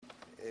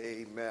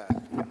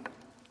Amen.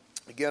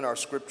 Again, our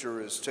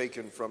scripture is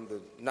taken from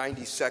the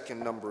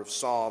 92nd number of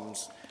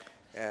Psalms,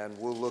 and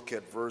we'll look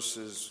at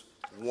verses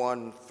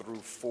 1 through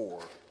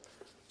 4.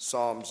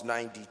 Psalms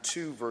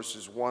 92,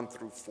 verses 1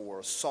 through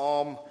 4. A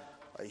psalm,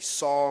 a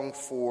song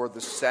for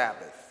the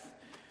Sabbath.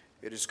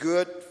 It is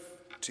good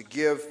to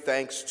give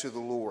thanks to the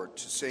Lord,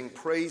 to sing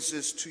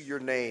praises to your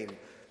name,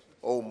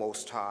 O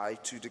Most High,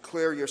 to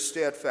declare your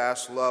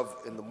steadfast love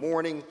in the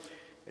morning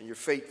and your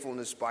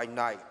faithfulness by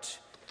night,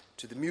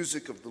 to the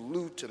music of the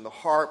lute and the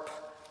harp,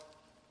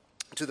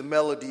 to the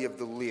melody of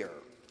the lyre.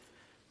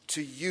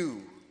 To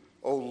you,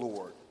 O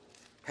Lord,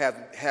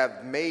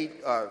 have made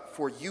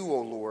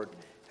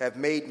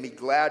me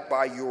glad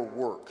by your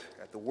work.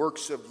 At the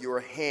works of your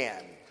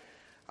hand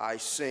I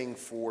sing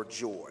for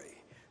joy.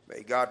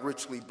 May God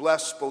richly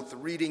bless both the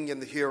reading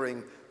and the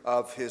hearing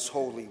of his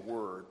holy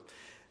word.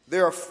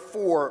 There are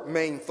four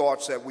main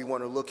thoughts that we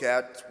want to look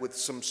at with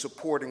some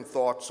supporting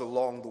thoughts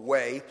along the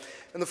way.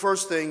 And the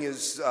first thing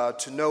is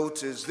to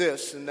note is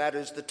this, and that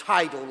is the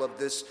title of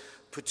this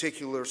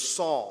particular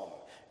psalm.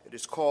 It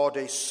is called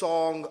A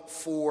Song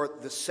for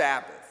the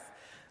Sabbath.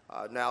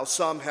 Now,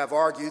 some have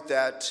argued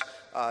that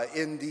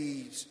in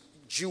the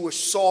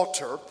Jewish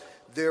Psalter,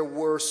 there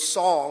were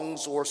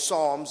songs or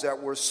psalms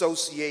that were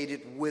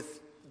associated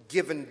with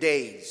given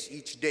days,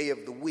 each day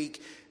of the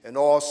week, and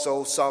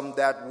also some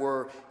that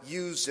were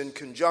used in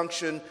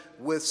conjunction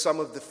with some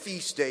of the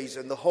feast days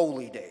and the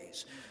holy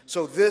days.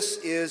 So this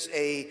is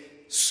a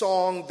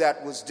song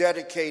that was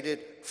dedicated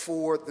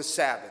for the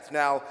Sabbath.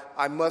 Now,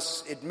 I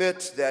must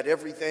admit that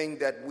everything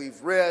that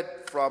we've read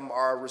from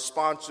our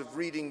responsive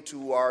reading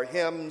to our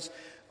hymns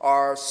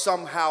are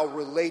somehow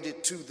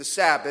related to the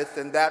Sabbath,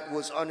 and that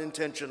was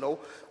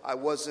unintentional. I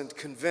wasn't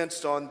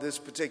convinced on this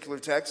particular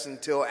text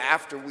until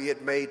after we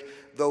had made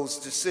those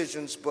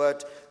decisions,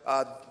 but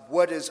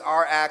what is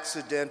our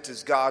accident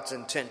is God's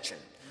intention.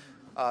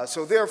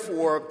 So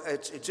therefore,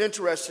 it's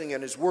interesting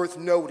and is worth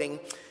noting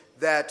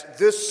that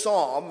this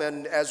psalm,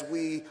 and as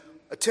we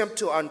attempt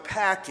to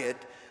unpack it,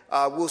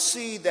 we'll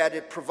see that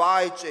it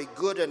provides a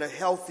good and a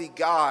healthy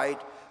guide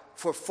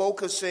for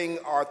focusing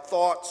our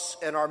thoughts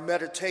and our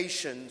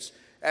meditations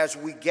as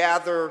we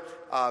gather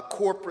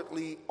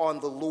corporately on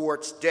the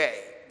Lord's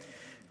Day.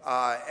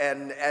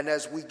 And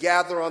as we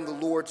gather on the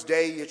Lord's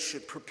Day, it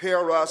should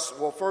prepare us.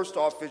 Well, first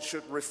off, it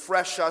should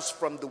refresh us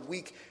from the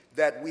week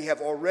that we have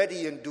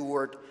already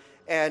endured,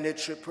 and it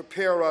should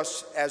prepare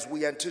us as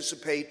we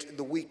anticipate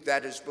the week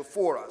that is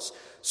before us.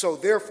 So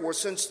therefore,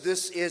 since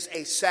this is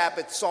a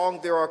Sabbath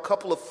song, there are a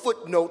couple of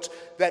footnotes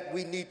that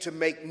we need to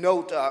make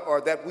note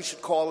or that we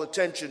should call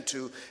attention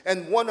to.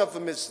 And one of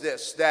them is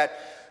this, that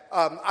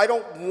I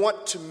don't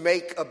want to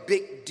make a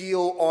big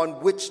deal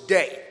on which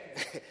day.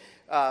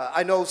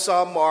 I know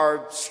some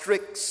are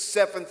strict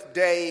seventh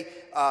day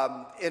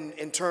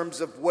in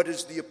terms of what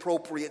is the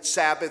appropriate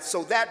Sabbath.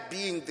 So that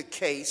being the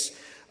case,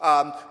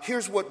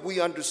 here's what we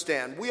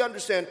understand. We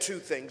understand two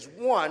things.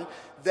 One,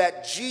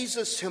 that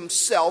Jesus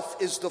himself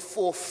is the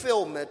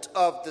fulfillment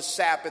of the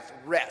Sabbath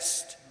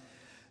rest.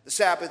 The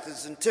Sabbath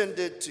is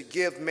intended to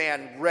give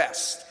man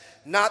rest,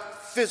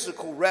 not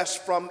physical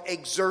rest from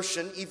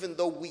exertion, even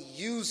though we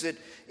use it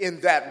in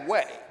that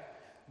way.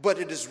 But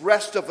it is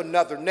rest of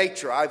another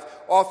nature. I've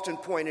often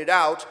pointed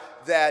out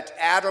that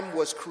Adam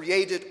was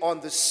created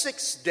on the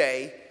sixth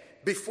day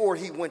before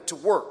he went to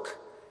work.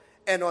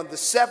 And on the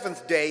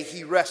seventh day,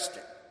 he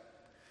rested.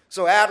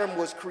 So Adam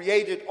was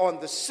created on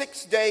the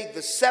sixth day.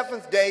 The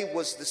seventh day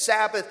was the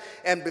Sabbath.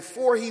 And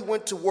before he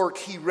went to work,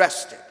 he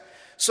rested.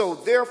 So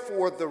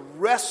therefore, the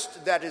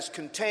rest that is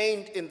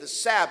contained in the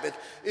Sabbath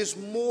is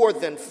more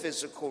than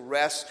physical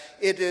rest.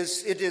 It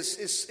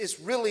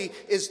really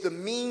is the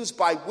means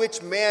by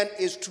which man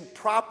is to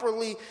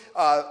properly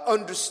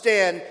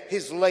understand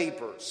his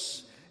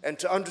labors and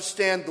to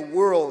understand the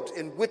world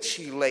in which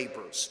he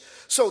labors.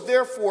 So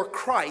therefore,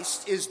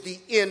 Christ is the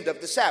end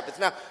of the Sabbath.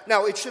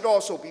 Now, it should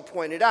also be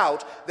pointed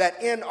out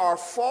that in our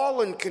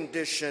fallen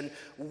condition,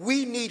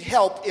 we need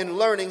help in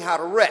learning how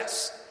to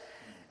rest.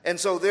 And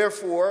so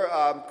therefore,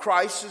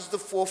 Christ is the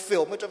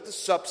fulfillment of the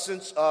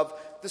substance of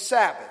the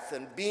Sabbath.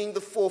 And being the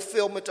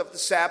fulfillment of the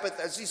Sabbath,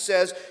 as he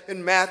says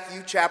in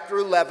Matthew chapter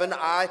 11,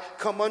 I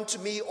come unto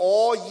me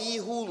all ye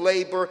who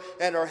labor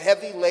and are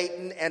heavy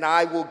laden, and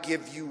I will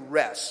give you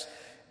rest.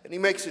 And he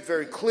makes it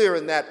very clear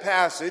in that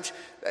passage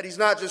that he's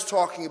not just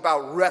talking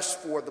about rest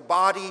for the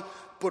body,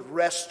 but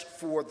rest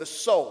for the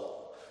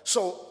soul.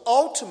 So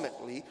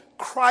ultimately,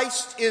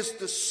 Christ is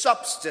the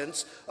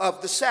substance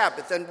of the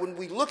Sabbath. And when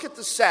we look at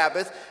the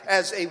Sabbath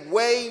as a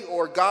way,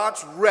 or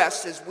God's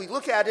rest, as we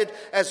look at it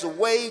as a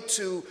way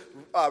to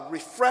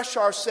refresh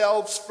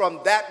ourselves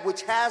from that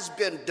which has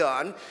been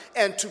done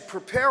and to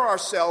prepare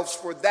ourselves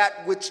for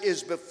that which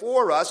is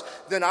before us,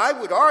 then I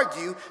would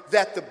argue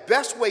that the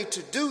best way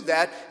to do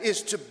that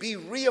is to be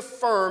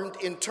reaffirmed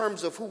in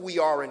terms of who we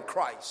are in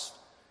Christ.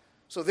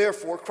 So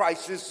therefore,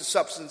 Christ is the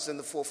substance and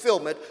the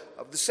fulfillment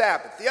of the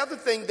Sabbath. The other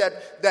thing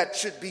that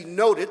should be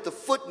noted, the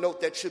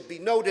footnote that should be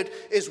noted,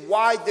 is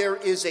why there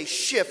is a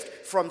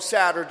shift from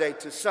Saturday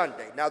to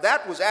Sunday. Now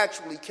that was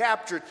actually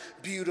captured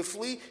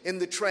beautifully in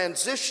the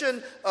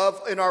transition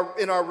in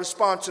our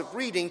responsive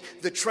reading,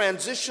 the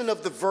transition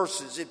of the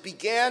verses. It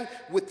began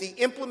with the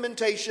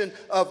implementation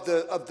of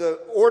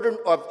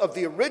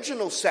the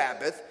original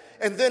Sabbath,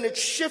 and then it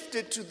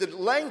shifted to the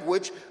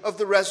language of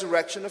the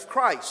resurrection of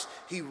Christ.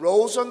 He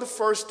rose on the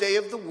first day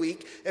of the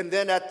week, and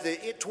then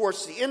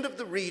towards the end of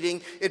the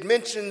reading, it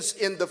mentions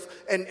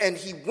and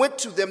he went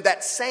to them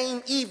that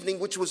same evening,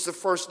 which was the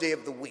first day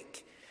of the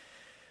week.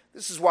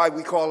 This is why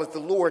we call it the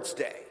Lord's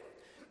Day.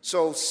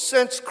 So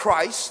since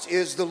Christ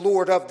is the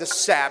Lord of the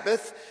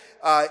Sabbath,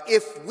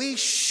 if we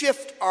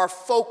shift our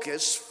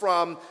focus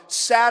from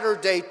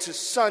Saturday to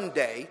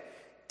Sunday,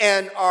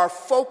 and our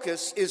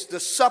focus is the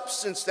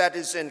substance that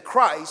is in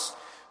Christ,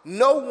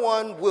 no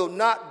one will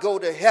not go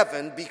to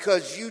heaven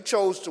because you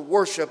chose to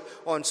worship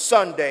on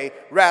Sunday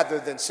rather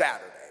than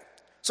Saturday.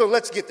 So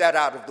let's get that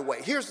out of the way.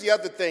 Here's the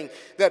other thing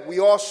that we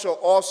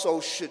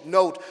also should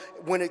note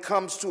when it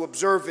comes to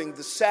observing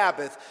the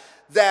Sabbath,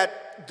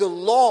 that the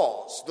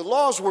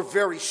laws were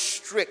very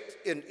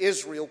strict in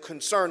Israel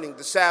concerning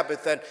the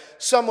Sabbath, and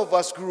some of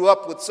us grew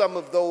up with some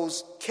of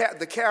those,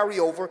 the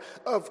carryover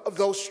of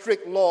those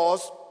strict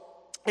laws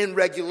and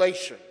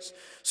regulations.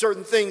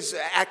 Certain things,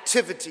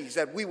 activities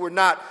that we were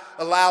not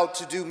allowed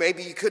to do.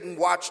 Maybe you couldn't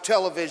watch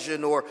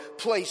television or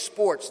play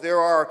sports. There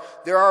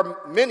are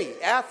many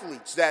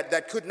athletes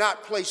that could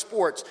not play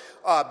sports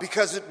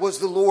because it was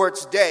the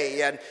Lord's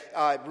Day. And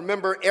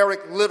remember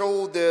Eric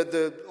Liddell,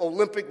 the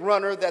Olympic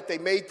runner that they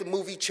made the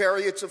movie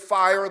Chariots of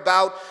Fire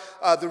about.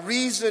 The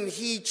reason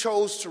he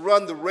chose to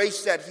run the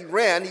race that he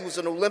ran, he was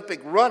an Olympic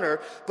runner,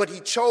 but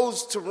he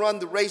chose to run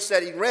the race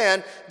that he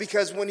ran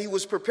because when he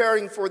was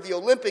preparing for the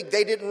Olympic,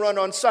 they didn't run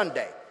on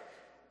Sunday.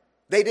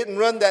 They didn't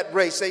run that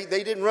race. They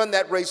didn't run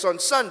that race on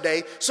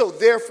Sunday. So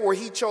therefore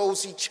he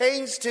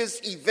changed his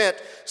event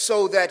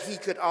so that he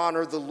could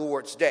honor the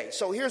Lord's Day.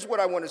 So here's what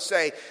I want to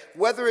say.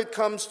 Whether it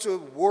comes to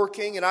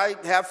working, and I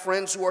have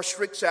friends who are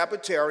strict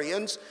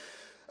Sabbatarians,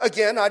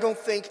 again, I don't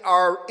think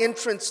our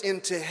entrance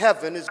into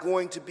heaven is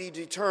going to be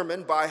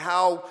determined by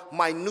how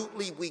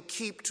minutely we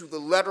keep to the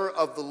letter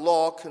of the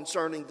law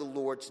concerning the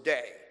Lord's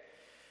Day.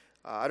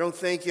 I don't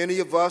think any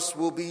of us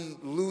will be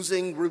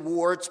losing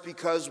rewards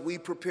because we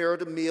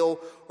prepared a meal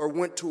or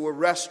went to a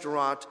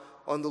restaurant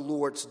on the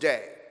Lord's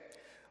Day.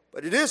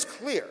 But it is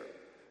clear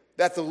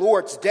that the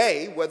Lord's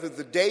Day, whether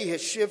the day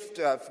has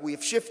shifted, we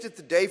have shifted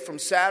the day from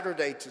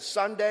Saturday to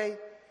Sunday,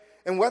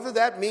 and whether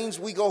that means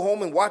we go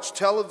home and watch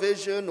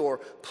television or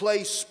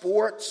play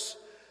sports,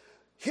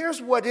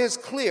 here's what is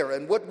clear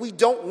and what we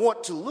don't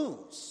want to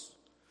lose,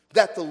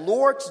 that the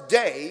Lord's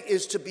Day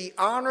is to be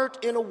honored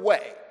in a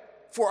way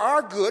for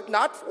our good,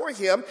 not for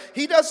him.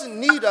 He doesn't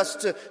need us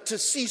to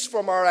cease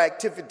from our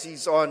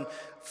activities on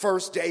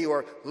first day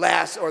or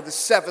last or the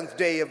seventh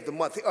day of the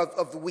month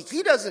of the week.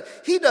 He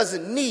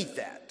doesn't need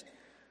that.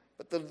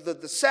 But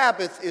the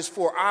Sabbath is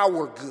for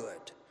our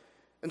good.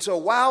 And so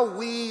while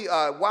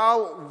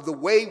the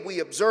way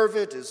we observe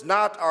it is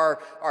not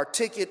our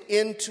ticket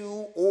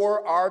into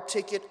or our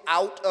ticket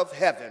out of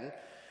heaven,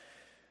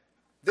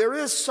 there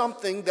is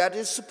something that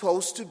is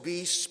supposed to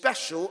be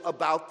special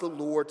about the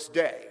Lord's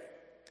Day.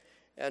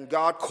 And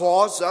God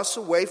calls us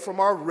away from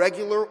our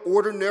regular,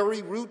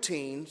 ordinary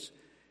routines,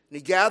 and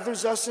he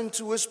gathers us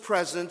into his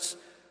presence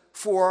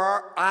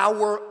for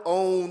our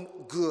own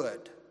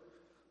good.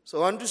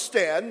 So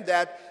understand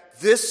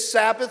that this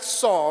Sabbath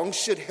song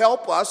should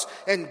help us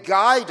and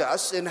guide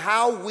us in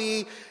how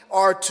we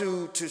are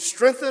to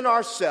strengthen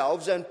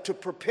ourselves and to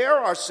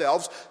prepare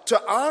ourselves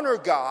to honor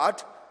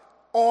God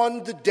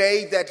on the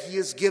day that he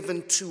has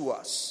given to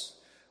us.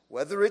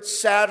 Whether it's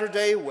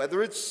Saturday,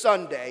 whether it's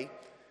Sunday,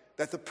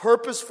 that the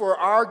purpose for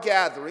our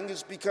gathering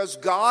is because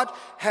God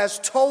has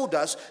told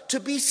us to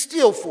be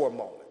still for a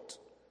moment,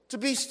 to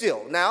be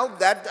still. Now,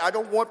 that I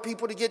don't want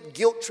people to get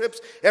guilt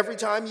trips every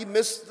time you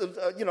miss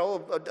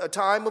a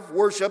time of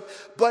worship,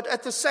 but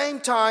at the same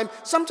time,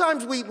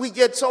 sometimes we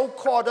get so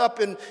caught up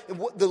in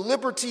the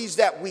liberties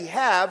that we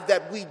have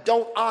that we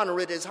don't honor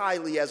it as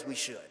highly as we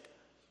should.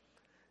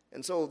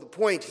 And so the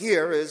point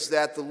here is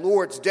that the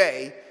Lord's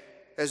Day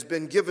has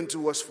been given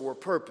to us for a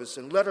purpose,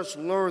 and let us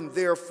learn,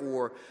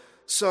 therefore,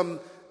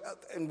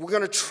 and we're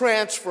going to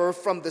transfer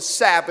from the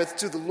Sabbath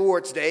to the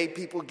Lord's Day.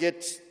 People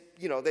get,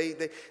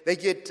 they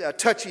get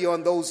touchy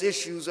on those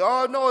issues.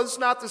 Oh, no, it's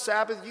not the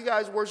Sabbath. You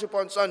guys worship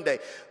on Sunday.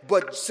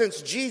 But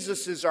since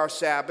Jesus is our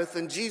Sabbath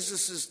and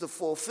Jesus is the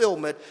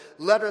fulfillment,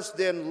 let us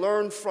then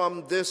learn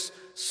from this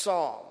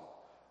psalm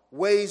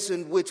ways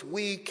in which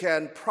we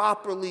can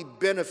properly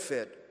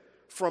benefit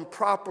from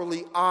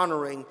properly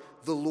honoring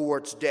the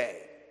Lord's Day.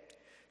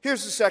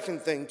 Here's the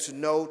second thing to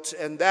note,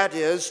 and that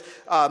is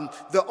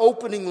the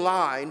opening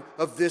line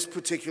of this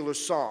particular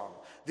song.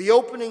 The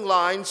opening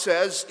line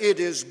says, "It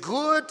is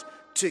good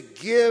to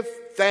give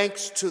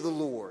thanks to the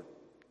Lord,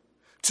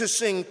 to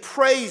sing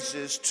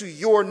praises to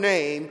your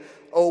name,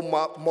 O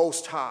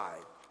Most High."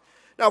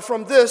 Now,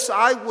 from this,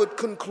 I would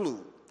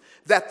conclude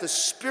that the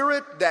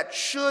spirit that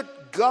should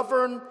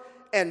govern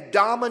and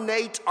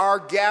dominate our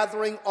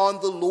gathering on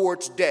the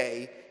Lord's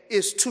day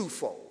is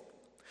twofold.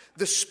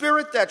 The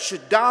spirit that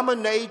should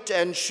dominate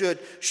and should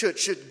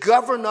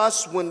govern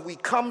us when we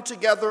come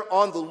together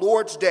on the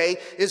Lord's day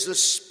is a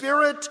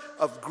spirit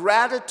of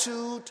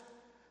gratitude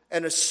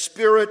and a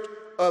spirit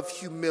of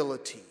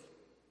humility.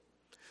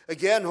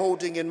 Again,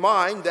 holding in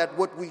mind that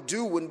what we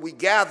do when we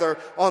gather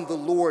on the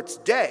Lord's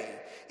day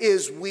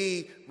is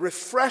we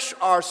refresh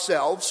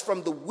ourselves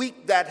from the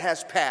week that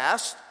has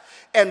passed,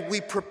 and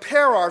we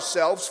prepare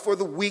ourselves for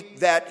the week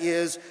that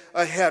is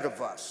ahead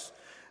of us.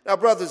 Now,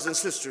 brothers and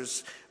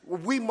sisters,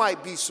 we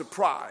might be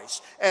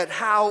surprised at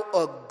how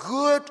a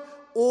good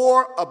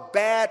or a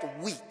bad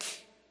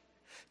week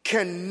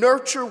can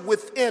nurture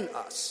within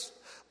us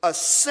a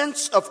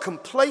sense of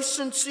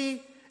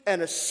complacency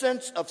and a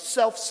sense of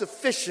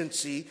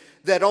self-sufficiency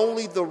that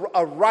only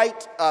a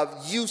right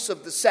use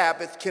of the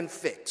Sabbath can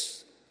fix.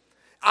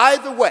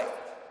 Either way,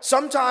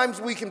 sometimes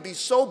we can be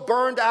so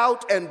burned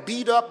out and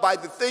beat up by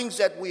the things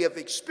that we have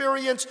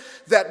experienced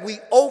that we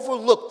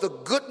overlook the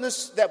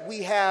goodness that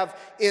we have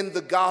in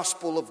the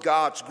gospel of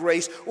God's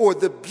grace, or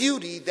the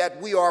beauty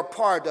that we are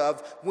part of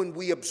when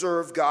we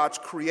observe God's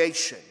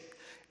creation.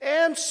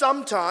 And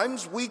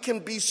sometimes we can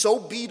be so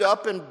beat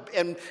up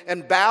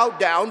and bowed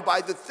down by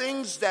the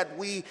things that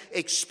we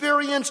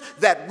experience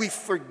that we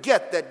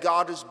forget that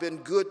God has been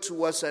good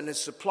to us and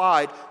has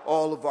supplied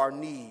all of our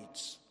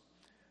needs.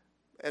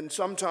 And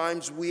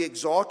sometimes we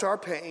exalt our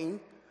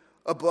pain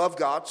above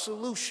God's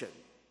solution.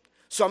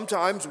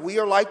 Sometimes we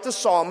are like the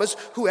psalmist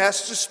who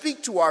has to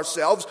speak to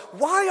ourselves,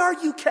 "Why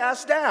are you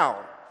cast down,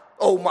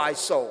 O my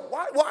soul?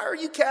 Why are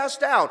you cast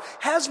down?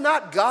 Has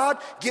not God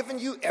given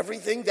you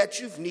everything that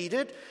you've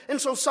needed?"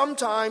 And so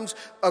sometimes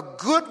a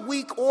good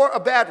week or a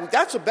bad week,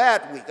 that's a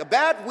bad week. A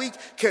bad week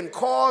can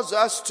cause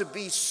us to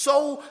be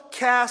so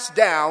cast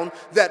down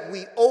that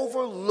we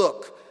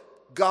overlook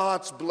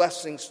God's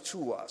blessings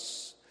to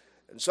us.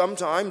 And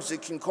sometimes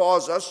it can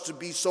cause us to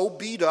be so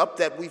beat up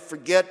that we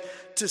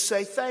forget to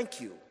say thank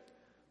you.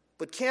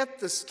 But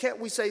can't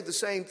we say the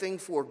same thing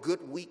for a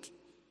good week?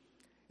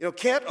 You know,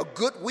 can't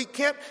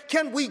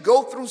we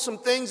go through some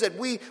things that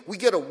we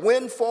get a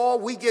windfall,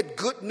 we get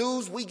good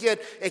news, we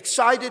get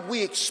excited,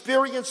 we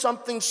experience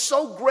something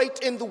so great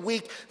in the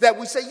week that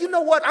we say, you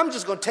know what, I'm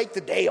just going to take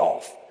the day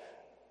off.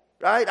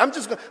 Right? I'm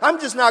just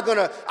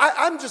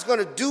going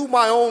to do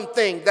my own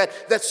thing.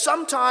 That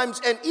sometimes,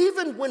 and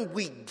even when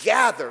we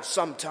gather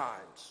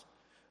sometimes,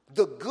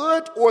 the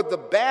good or the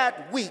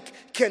bad week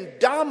can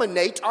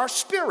dominate our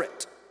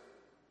spirit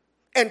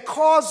and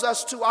cause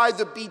us to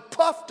either be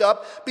puffed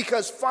up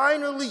because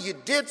finally you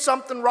did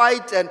something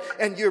right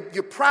and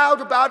you're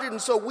proud about it,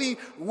 and so we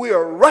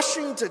are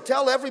rushing to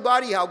tell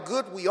everybody how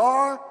good we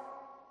are,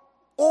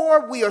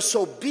 or we are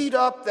so beat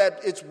up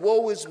that it's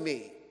woe is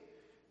me.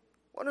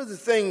 One of the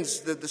things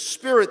that the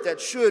spirit that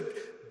should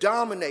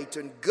dominate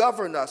and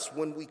govern us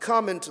when we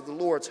come into the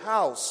Lord's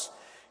house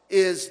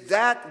is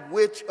that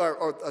which,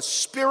 or a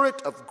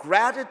spirit of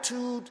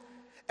gratitude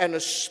and a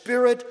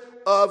spirit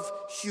of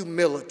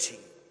humility.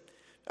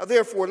 Now,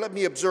 therefore, let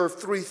me observe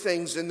three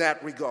things in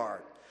that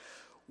regard.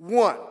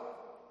 One,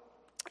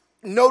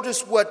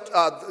 notice what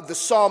the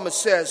psalmist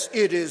says: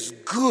 it is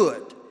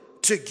good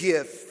to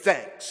give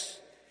thanks.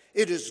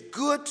 It is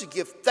good to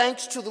give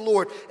thanks to the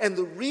Lord. And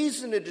the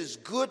reason it is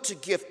good to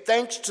give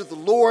thanks to the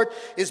Lord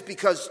is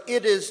because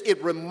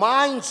it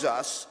reminds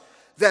us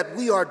that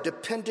we are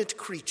dependent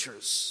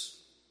creatures.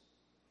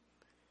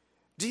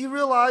 Do you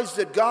realize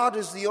that God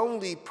is the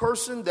only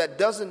person that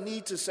doesn't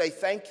need to say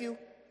thank you?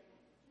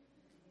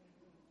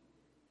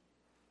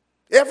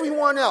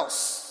 Everyone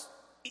else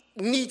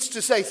needs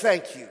to say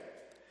thank you.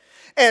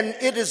 And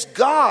it is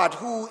God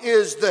who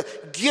is the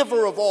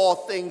giver of all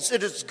things.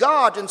 It is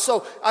God. And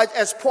so,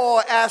 as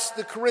Paul asked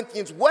the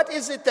Corinthians, what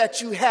is it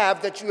that you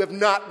have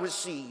not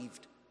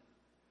received?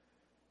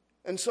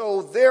 And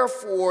so,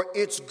 therefore,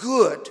 it's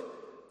good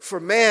for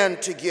man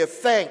to give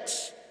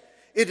thanks.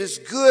 It is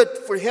good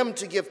for him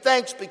to give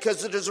thanks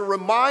because it is a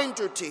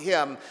reminder to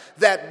him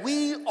that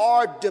we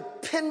are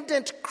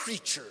dependent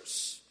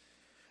creatures.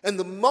 And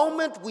the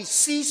moment we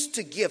cease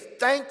to give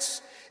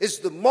thanks is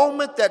the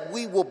moment that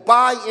we will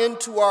buy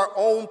into our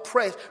own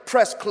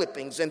press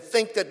clippings and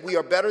think that we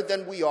are better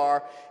than we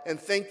are, and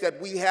think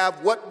that we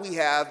have what we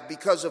have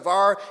because of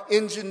our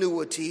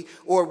ingenuity,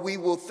 or we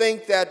will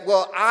think that,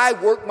 well, I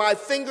work my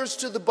fingers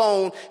to the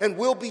bone, and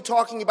we'll be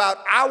talking about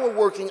our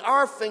working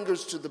our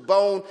fingers to the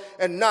bone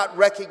and not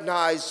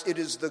recognize it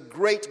is the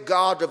great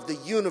God of the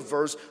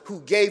universe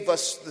who gave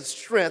us the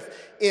strength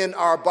in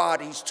our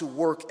bodies to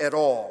work at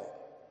all.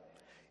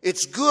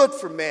 It's good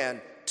for man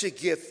to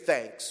give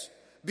thanks,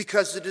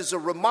 because it is a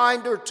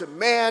reminder to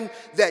man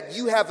that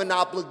you have an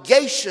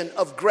obligation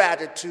of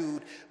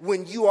gratitude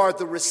when you are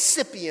the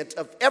recipient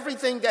of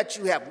everything that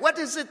you have. What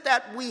is it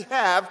that we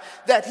have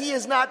that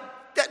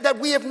that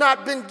we have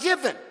not been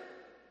given?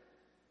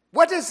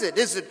 What is it?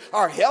 Is it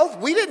our health?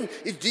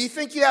 Do you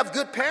think you have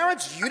good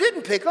parents? You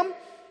didn't pick them.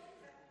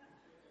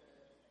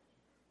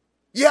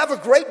 You have a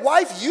great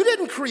wife. You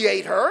didn't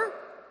create her.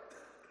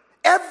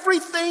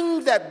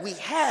 Everything that we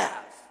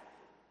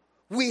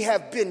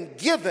have been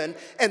given,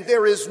 and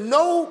there is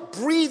no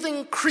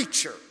breathing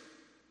creature,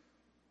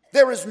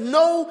 there is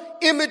no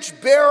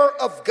image bearer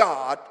of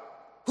God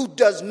who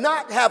does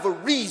not have a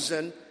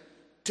reason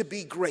to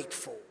be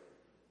grateful.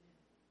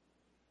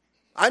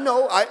 I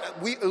know,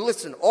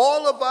 listen,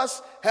 all of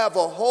us have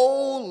a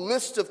whole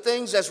list of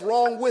things that's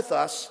wrong with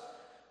us.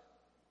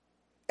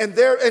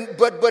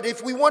 But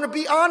if we want to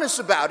be honest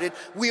about it,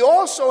 we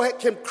also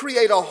can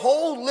create a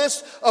whole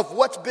list of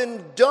what's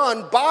been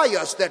done by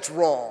us that's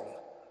wrong.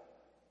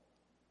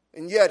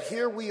 And yet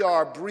here we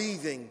are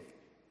breathing.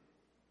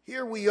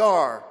 Here we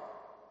are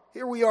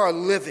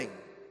living.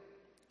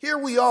 Here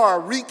we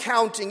are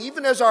recounting,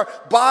 even as our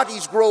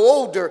bodies grow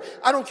older.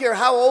 I don't care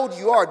how old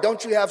you are,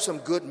 don't you have some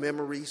good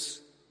memories?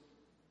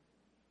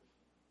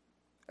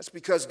 That's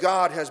because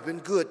God has been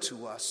good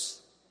to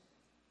us.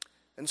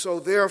 And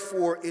so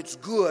therefore it's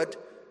good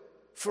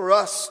for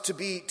us to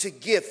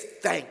give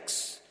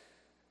thanks.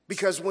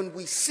 Because when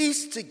we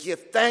cease to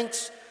give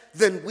thanks,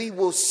 then we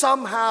will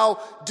somehow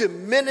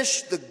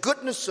diminish the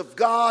goodness of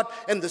God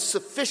and the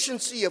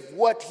sufficiency of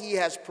what he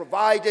has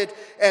provided,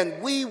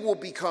 and we will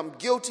become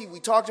guilty.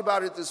 We talked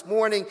about it this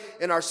morning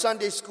in our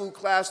Sunday school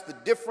class, the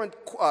different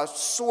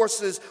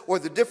sources or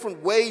the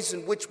different ways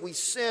in which we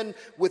sin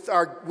with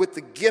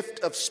the gift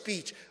of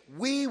speech.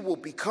 We will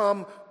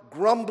become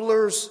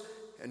grumblers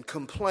and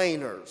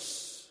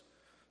complainers.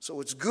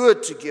 So it's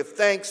good to give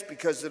thanks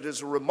because it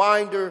is a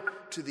reminder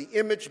to the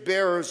image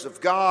bearers of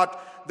God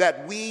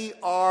that we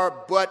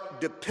are but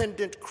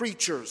dependent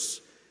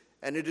creatures,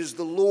 and it is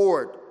the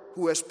Lord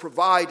who has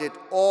provided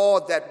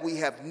all that we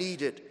have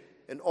needed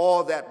and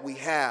all that we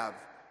have.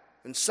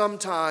 And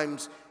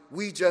sometimes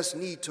we just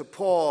need to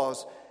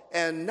pause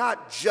and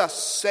not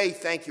just say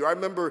thank you. I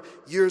remember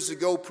years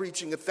ago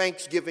preaching a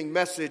Thanksgiving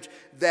message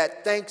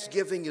that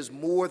Thanksgiving is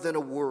more than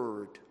a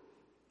word,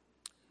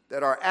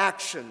 that our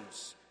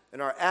actions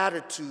and our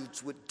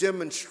attitudes would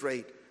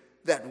demonstrate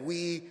that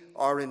we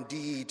are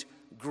indeed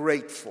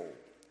grateful.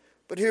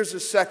 But here's a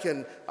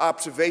second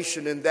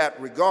observation in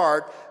that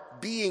regard.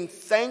 Being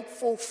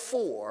thankful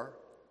for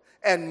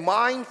and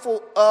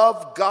mindful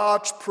of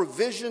God's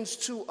provisions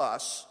to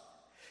us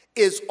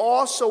is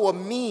also a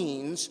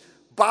means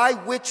by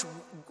which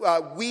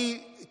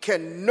we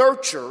can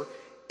nurture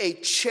a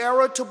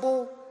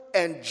charitable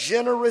and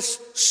generous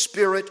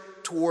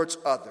spirit towards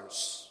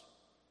others.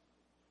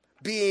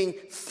 Being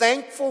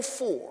thankful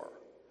for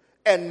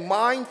and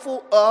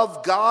mindful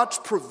of God's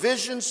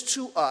provisions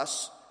to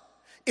us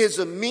is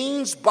a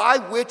means by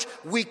which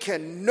we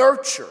can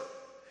nurture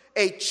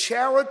a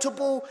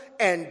charitable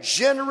and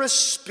generous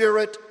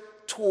spirit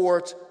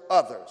towards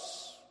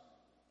others.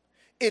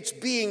 It's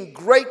being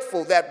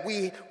grateful that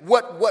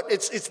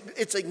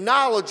it's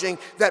acknowledging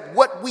that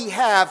what we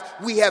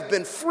have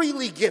been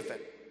freely given.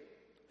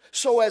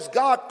 So as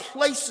God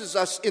places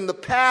us in the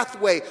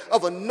pathway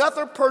of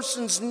another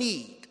person's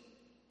need,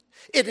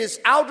 it is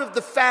out of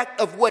the fact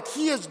of what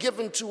he has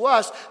given to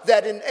us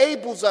that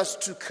enables us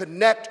to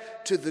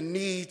connect to the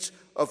needs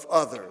of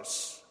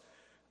others.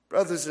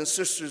 Brothers and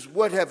sisters,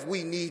 what have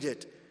we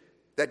needed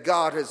that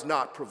God has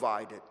not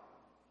provided?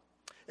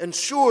 And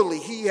surely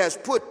he has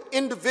put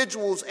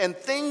individuals and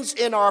things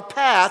in our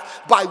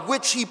path by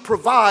which he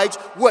provides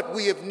what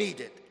we have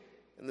needed.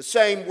 In the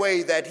same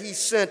way that he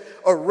sent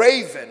a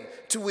raven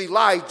to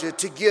Elijah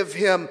to give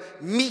him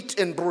meat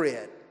and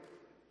bread,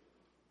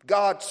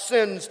 God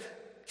sends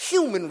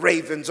human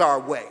ravens our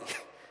way.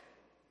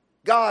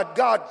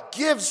 God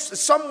gives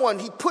someone,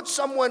 he puts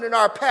someone in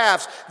our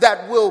paths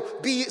that will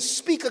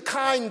speak a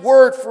kind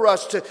word for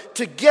us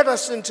to get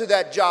us into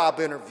that job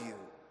interview.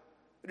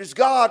 It is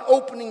God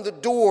opening the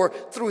door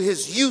through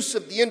his use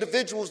of the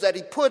individuals that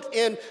he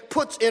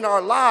puts in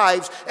our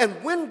lives. And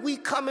when we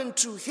come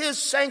into his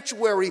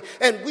sanctuary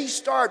and we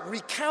start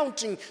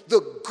recounting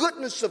the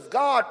goodness of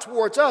God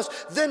towards us,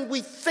 then we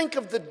think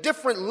of the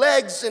different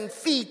legs and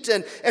feet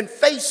and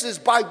faces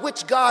by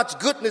which God's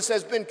goodness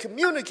has been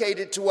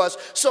communicated to us,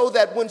 so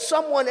that when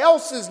someone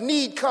else's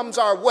need comes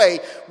our way,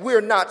 we're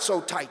not so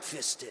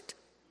tight-fisted.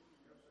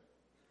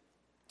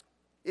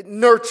 It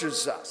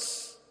nurtures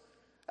us.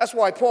 That's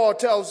why Paul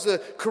tells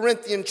the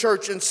Corinthian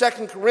church in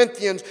 2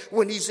 Corinthians,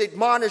 when he's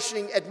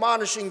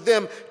admonishing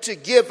them to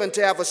give and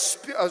to have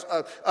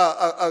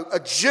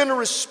a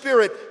generous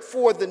spirit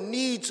for the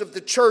needs of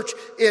the church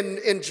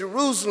in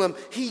Jerusalem,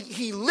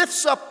 he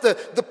lifts up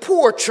the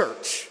poor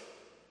church.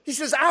 He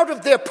says, out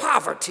of their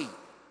poverty,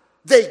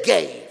 they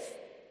gave.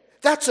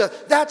 That's it,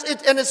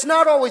 and it's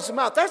not always the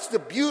mouth. That's the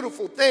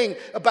beautiful thing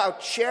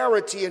about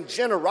charity and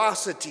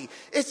generosity.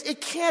 It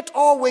can't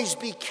always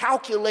be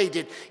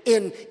calculated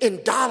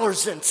in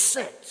dollars and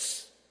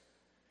cents.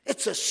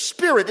 It's a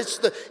spirit.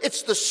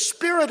 It's the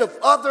spirit of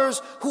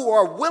others who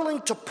are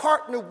willing to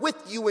partner with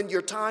you in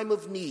your time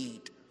of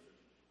need.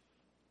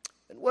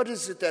 And what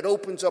is it that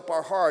opens up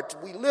our hearts?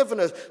 We live in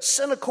a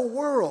cynical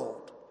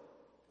world.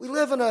 We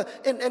live in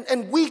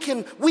and we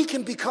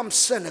can become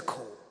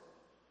cynical.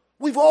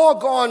 We've all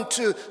gone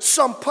to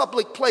some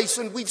public place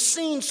and we've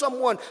seen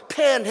someone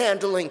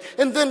panhandling,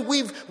 and then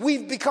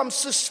we've become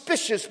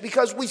suspicious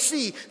because we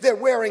see they're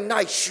wearing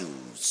nice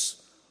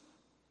shoes.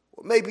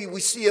 Or maybe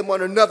we see them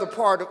in another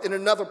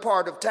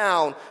part of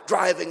town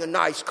driving a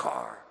nice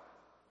car.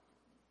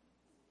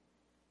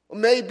 Or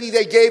maybe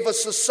they gave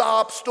us a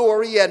sob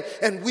story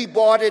and we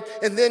bought it,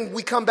 and then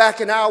we come back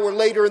an hour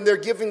later and they're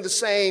giving the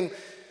same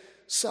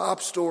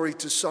sob story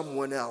to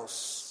someone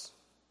else.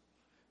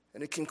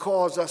 And it can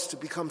cause us to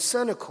become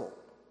cynical.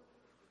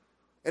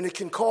 And it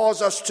can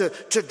cause us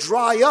to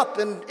dry up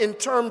in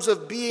terms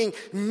of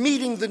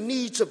meeting the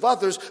needs of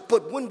others.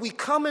 But when we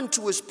come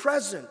into his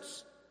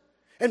presence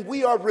and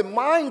we are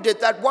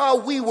reminded that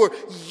while we were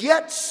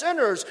yet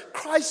sinners,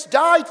 Christ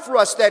died for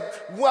us,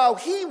 that while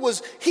he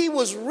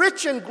was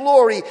rich in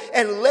glory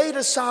and laid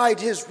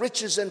aside his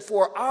riches, and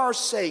for our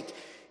sake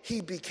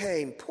he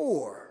became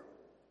poor.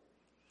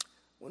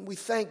 When we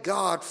thank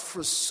God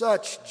for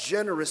such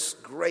generous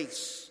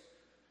grace,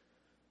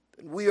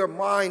 we are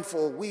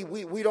mindful.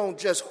 We don't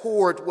just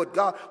hoard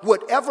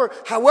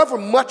however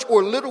much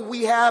or little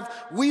we have,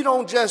 we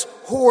don't just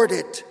hoard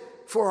it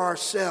for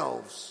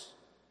ourselves.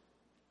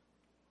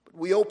 But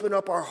we open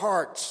up our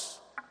hearts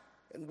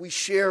and we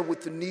share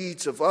with the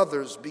needs of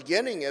others,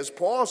 beginning, as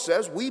Paul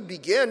says, we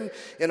begin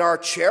in our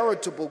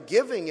charitable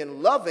giving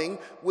and loving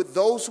with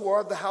those who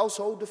are of the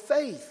household of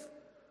faith.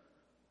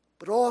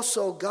 But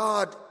also,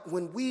 God,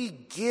 when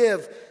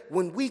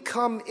we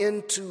come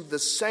into the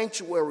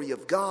sanctuary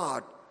of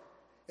God,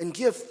 and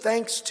give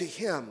thanks to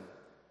him,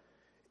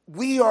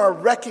 we are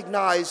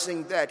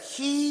recognizing that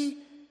he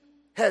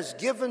has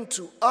given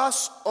to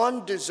us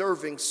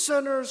undeserving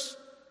sinners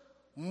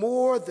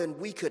more than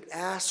we could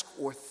ask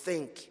or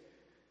think.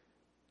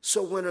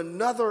 So when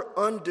another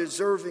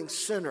undeserving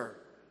sinner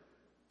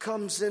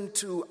comes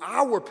into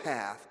our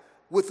path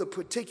with a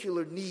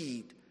particular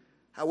need,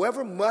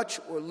 however much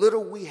or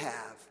little we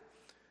have,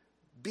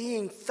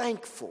 being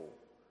thankful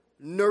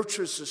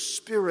nurtures a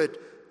spirit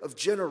of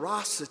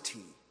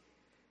generosity.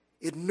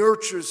 It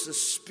nurtures the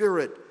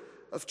spirit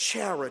of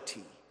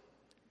charity.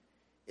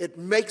 It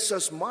makes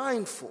us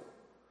mindful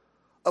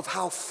of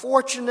how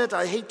fortunate,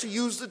 I hate to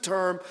use the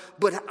term,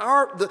 but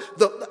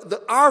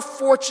our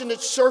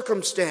fortunate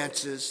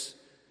circumstances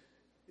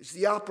is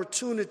the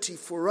opportunity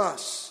for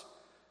us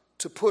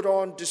to put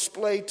on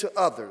display to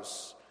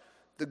others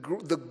the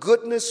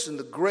goodness and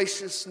the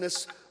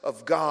graciousness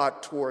of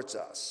God towards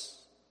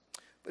us.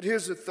 But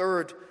here's the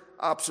third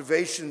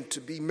observation to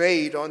be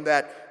made on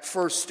that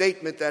first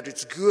statement, that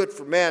it's good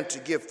for man to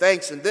give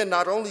thanks. And then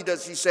not only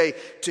does he say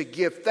to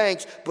give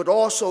thanks, but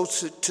also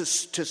to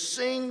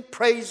sing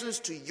praises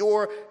to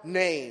your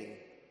name,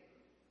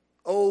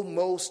 O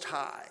Most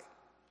High.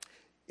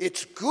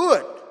 It's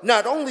good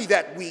not only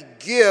that we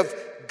give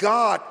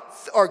God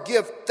or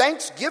give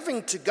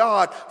thanksgiving to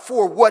God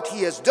for what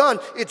he has done.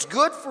 It's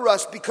good for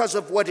us because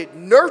of what it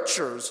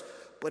nurtures,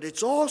 but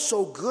it's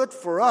also good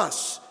for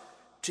us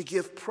to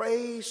give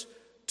praise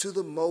to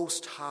the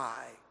Most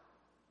High.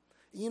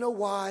 You know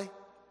why?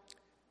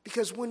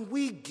 Because when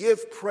we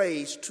give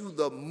praise to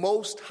the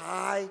Most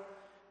High,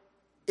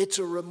 it's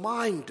a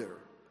reminder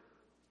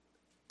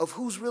of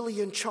who's really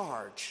in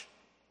charge.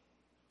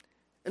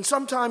 And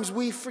sometimes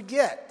we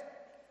forget.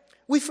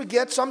 We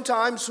forget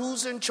sometimes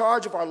who's in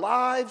charge of our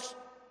lives,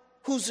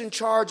 who's in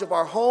charge of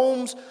our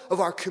homes, of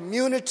our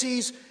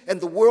communities,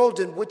 and the world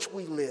in which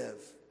we live.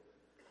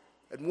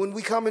 And when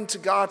we come into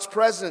God's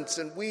presence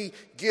and we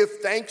give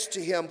thanks to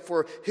him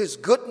for his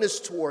goodness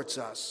towards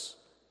us,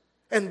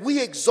 and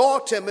we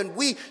exalt him and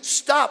we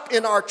stop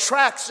in our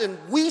tracks and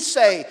we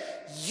say,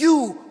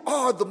 you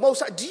are the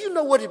Most High. Do you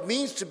know what it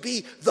means to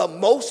be the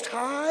Most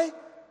High?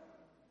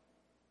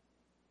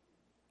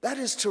 That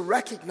is to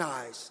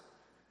recognize,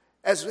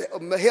 as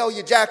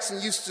Mahalia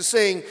Jackson used to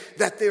sing,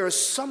 that there is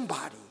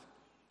somebody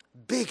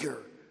bigger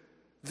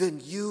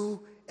than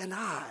you and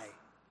I.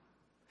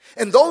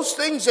 And those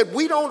things that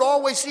we don't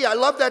always see, I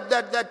love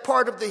that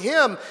part of the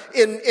hymn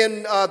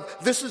in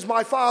This Is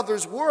My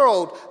Father's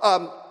World,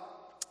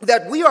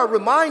 that we are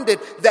reminded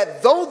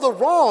that though the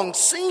wrong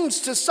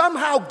seems to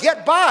somehow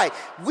get by,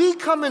 we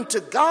come into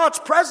God's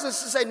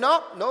presence and say,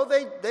 no,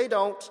 they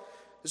don't.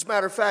 As a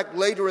matter of fact,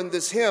 later in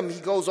this hymn, he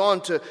goes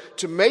on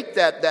to make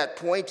that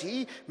point.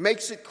 He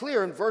makes it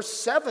clear in verse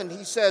 7.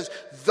 He says,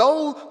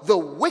 though the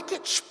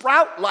wicked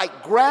sprout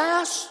like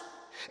grass,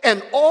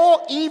 and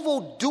all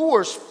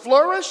evildoers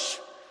flourish,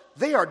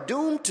 they are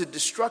doomed to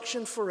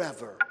destruction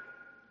forever.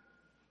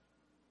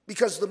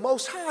 Because the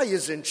Most High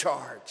is in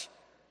charge.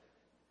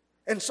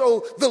 And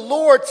so the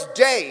Lord's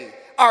day,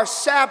 our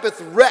Sabbath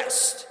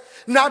rest,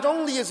 not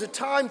only is a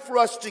time for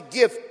us to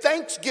give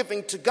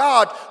thanksgiving to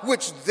God,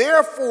 which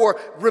therefore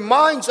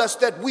reminds us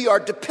that we are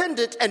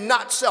dependent and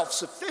not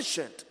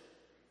self-sufficient,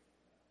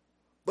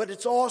 but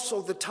it's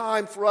also the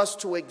time for us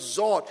to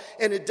exalt.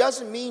 And it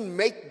doesn't mean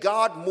make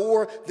God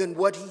more than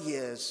what he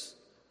is.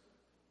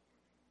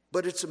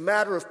 But it's a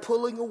matter of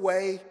pulling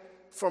away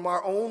from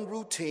our own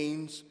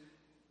routines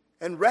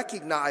and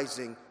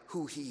recognizing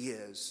who he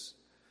is.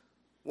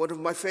 One of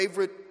my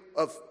favorite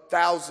of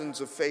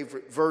thousands of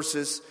favorite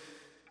verses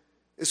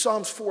is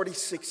Psalms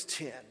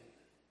 46:10.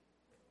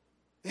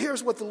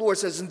 Here's what the Lord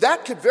says, and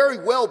that could very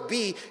well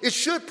be, it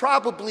should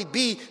probably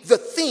be the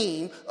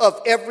theme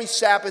of every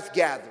Sabbath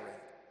gathering.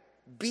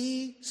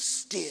 Be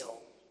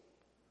still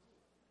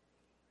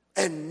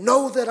and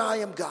know that I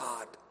am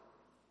God,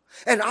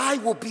 and I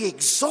will be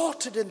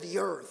exalted in the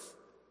earth,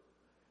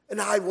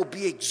 and I will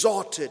be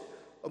exalted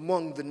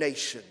among the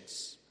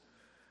nations.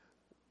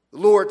 The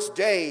Lord's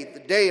day,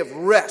 the day of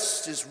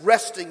rest, is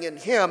resting in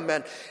Him,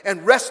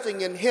 and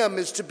resting in Him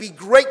is to be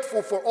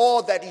grateful for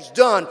all that He's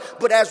done.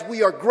 But as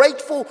we are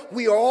grateful,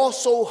 we are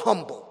also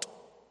humbled.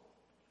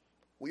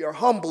 We are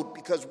humbled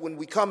because when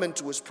we come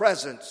into His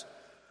presence,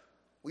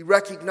 we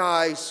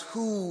recognize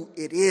who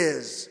it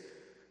is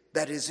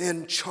that is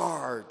in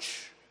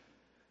charge,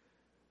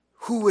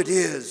 who it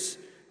is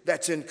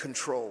that's in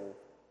control.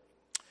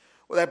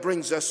 Well, that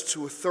brings us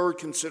to a third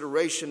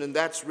consideration, and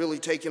that's really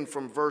taken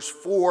from verse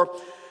 4.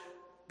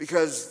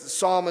 Because the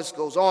psalmist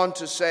goes on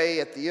to say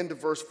at the end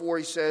of verse 4,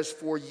 he says,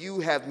 "For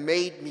you have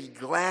made me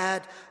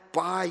glad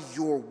by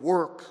your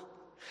work.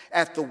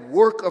 At the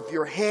work of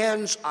your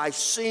hands I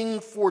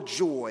sing for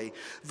joy."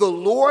 The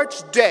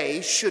Lord's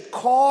day should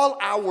call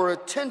our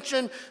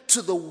attention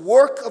to the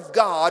work of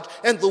God,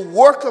 and the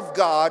work of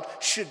God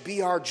should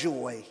be our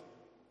joy.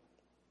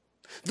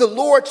 The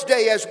Lord's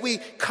day, as we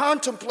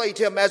contemplate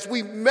Him, as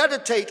we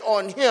meditate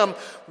on Him,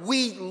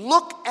 we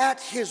look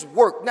at His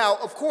work. Now,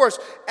 of course,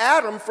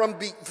 Adam, from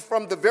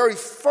the very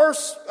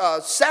first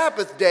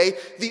Sabbath day,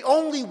 the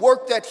only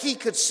work that he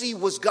could see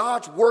was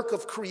God's work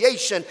of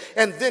creation.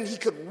 And then he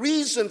could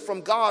reason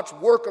from God's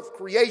work of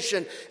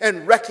creation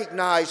and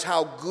recognize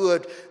how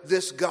good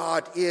this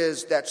God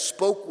is that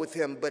spoke with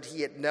him, but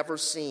he had never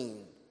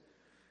seen.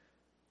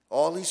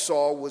 All he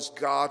saw was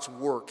God's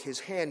work,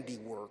 His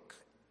handiwork.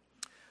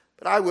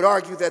 But I would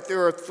argue that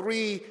there are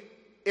three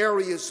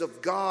areas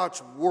of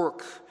God's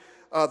work,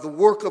 the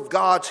work of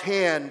God's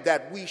hand,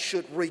 that we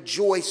should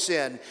rejoice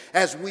in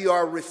as we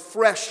are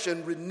refreshed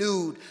and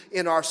renewed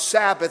in our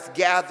Sabbath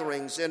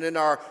gatherings and in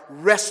our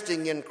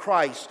resting in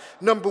Christ.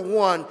 Number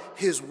one,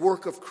 His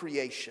work of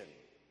creation.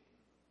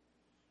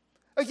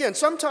 Again,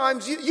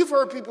 sometimes you've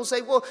heard people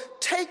say, well,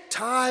 take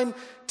time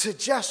to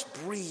just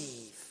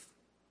breathe.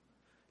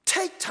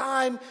 Take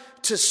time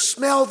to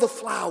smell the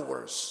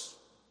flowers.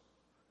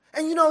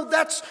 And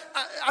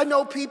I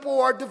know people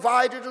are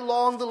divided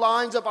along the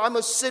lines of I'm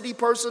a city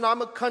person,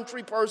 I'm a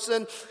country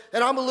person,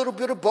 and I'm a little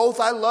bit of both.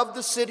 I love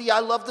the city,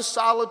 I love the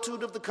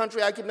solitude of the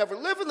country. I could never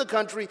live in the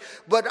country,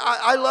 but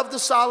I love the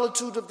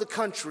solitude of the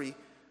country.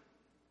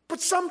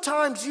 But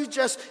sometimes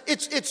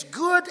it's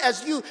good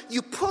as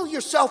you pull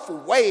yourself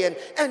away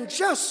and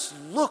just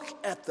look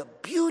at the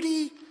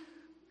beauty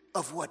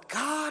of what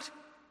God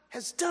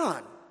has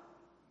done.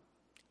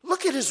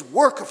 Look at His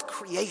work of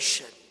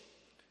creation.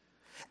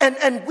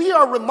 And we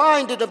are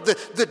reminded of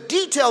the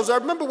details. I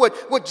remember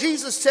what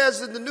Jesus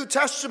says in the New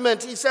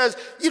Testament. He says,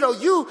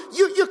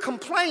 you're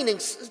complaining.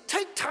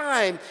 Take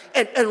time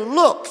and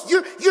look.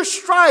 You're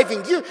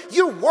striving.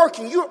 You're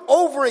working. You're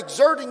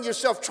overexerting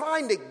yourself,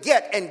 trying to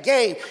get and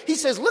gain. He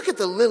says, look at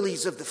the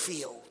lilies of the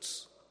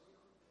fields.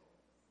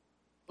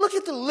 Look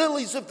at the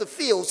lilies of the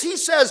fields. He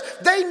says,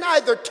 they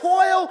neither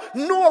toil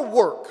nor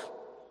work,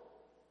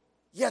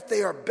 yet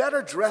they are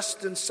better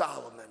dressed than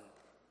Solomon.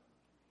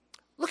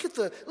 Look at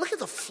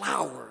the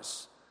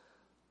flowers.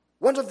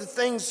 One of the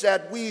things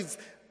that we've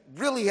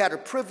really had a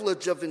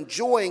privilege of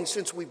enjoying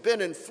since we've been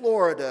in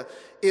Florida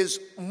is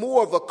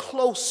more of a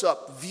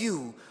close-up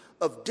view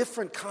of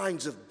different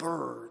kinds of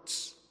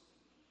birds.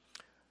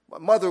 My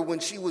mother, when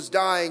she was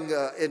dying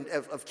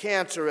of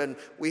cancer, and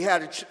we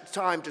had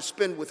time to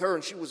spend with her,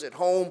 and she was at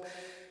home,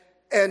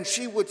 and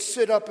she would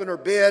sit up in her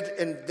bed,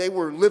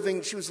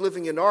 and she was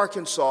living in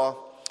Arkansas.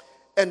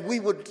 And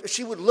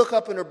she would look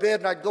up in her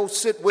bed, and I'd go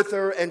sit with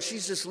her, and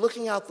she's just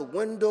looking out the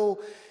window,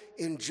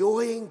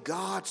 enjoying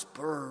God's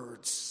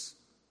birds.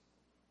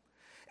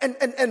 And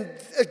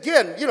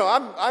again,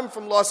 I'm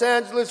from Los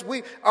Angeles.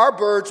 Our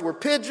birds were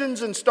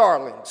pigeons and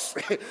starlings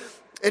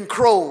and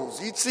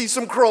crows. You'd see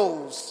some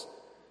crows.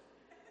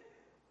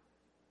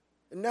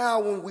 And now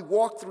when we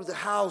walk through the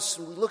house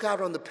and we look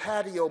out on the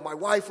patio, my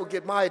wife will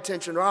get my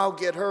attention or I'll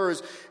get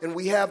hers, and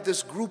we have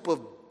this group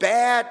of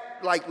bad,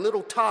 like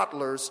little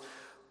toddlers,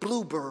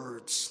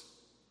 bluebirds.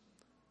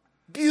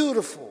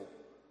 Beautiful.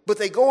 But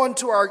they go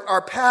into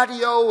our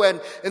patio and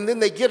then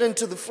they get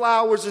into the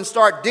flowers and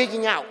start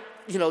digging out,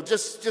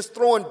 just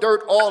throwing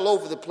dirt all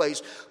over the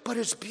place. But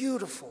it's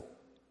beautiful.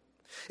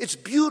 It's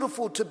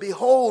beautiful to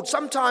behold.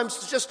 Sometimes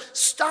to just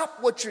stop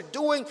what you're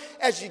doing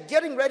as you're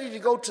getting ready to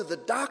go to the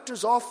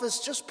doctor's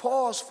office, just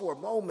pause for a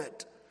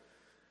moment.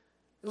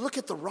 Look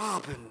at the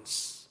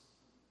robins.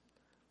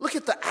 Look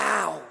at the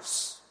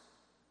owls.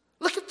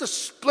 Look at the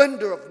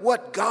splendor of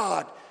what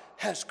God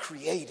has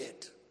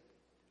created.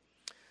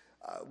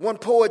 One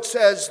poet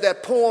says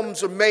that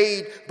poems are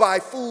made by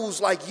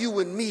fools like you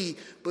and me,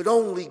 but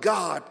only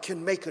God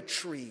can make a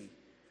tree.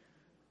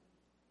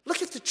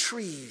 Look at the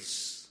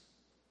trees.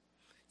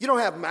 You don't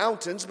have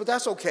mountains, but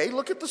that's okay.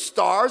 Look at the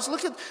stars.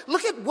 Look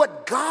at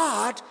what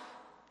God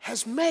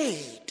has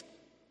made.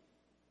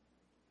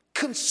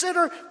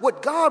 Consider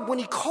what God, when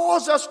he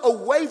calls us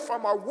away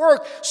from our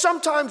work,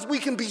 sometimes we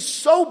can be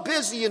so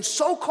busy and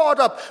so caught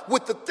up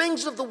with the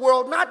things of the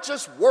world, not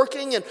just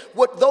working and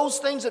what those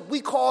things that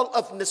we call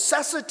of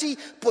necessity,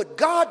 but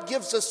God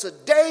gives us a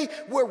day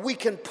where we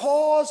can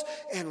pause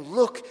and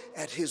look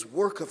at his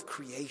work of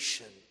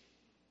creation.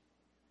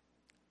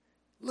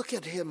 Look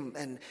at him,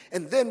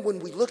 and then when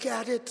we look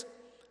at it,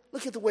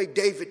 look at the way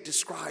David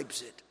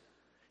describes it.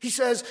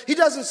 He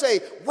doesn't say,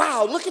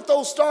 wow, look at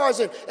those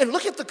stars and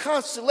look at the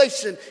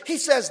constellation. He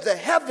says the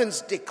heavens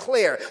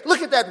declare.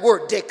 Look at that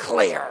word,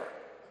 declare.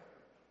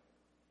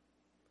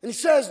 And he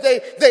says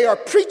they are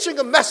preaching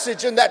a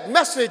message, and that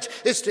message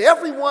is to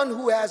everyone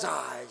who has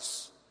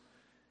eyes.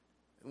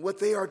 And what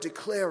they are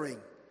declaring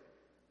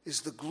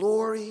is the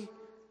glory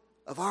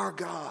of our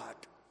God.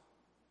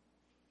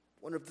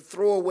 One of the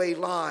throwaway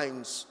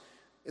lines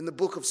in the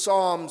book of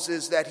Psalms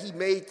is that he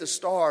made the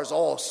stars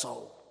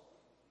also.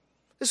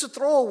 It's a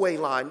throwaway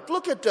line.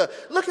 Look at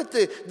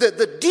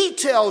the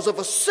details of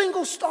a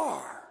single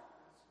star.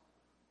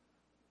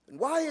 And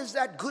why is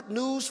that good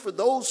news for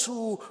those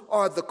who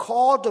are the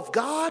called of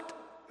God?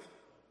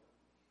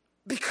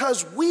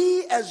 Because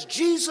we, as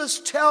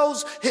Jesus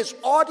tells his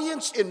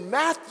audience in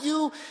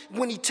Matthew,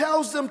 when he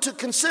tells them to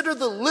consider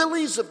the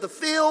lilies of the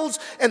fields,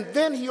 and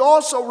then he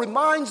also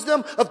reminds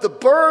them of the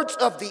birds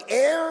of the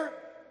air,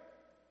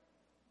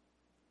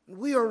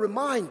 we are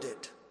reminded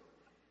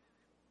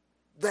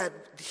that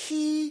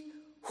he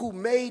who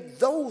made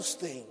those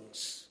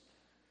things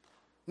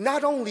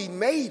not only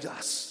made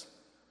us,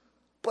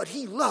 but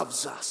he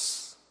loves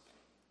us.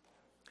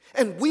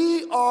 And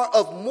we are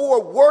of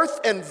more worth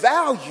and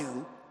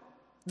value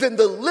than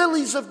the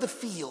lilies of the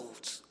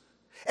fields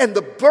and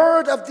the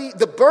birds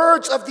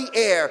of the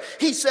air.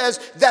 He says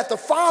that the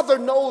Father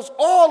knows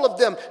all of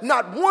them.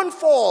 Not one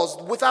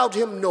falls without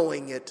him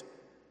knowing it.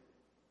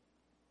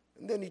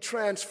 And then he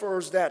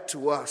transfers that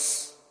to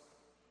us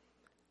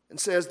and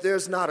says,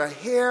 there's not a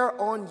hair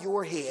on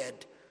your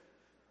head,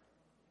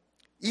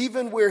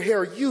 even where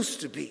hair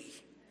used to be,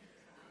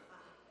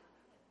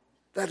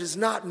 that is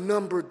not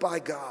numbered by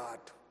God.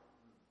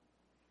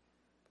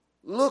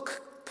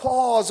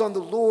 Pause on the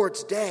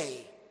Lord's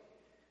day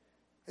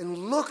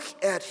and look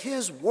at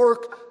his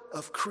work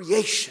of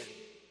creation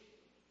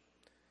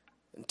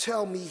and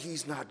tell me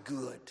he's not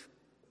good.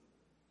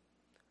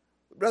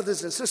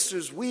 Brothers and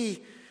sisters,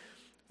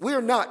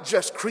 we're not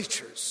just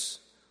creatures.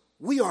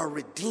 We are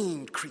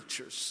redeemed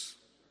creatures.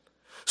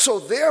 So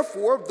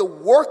therefore, the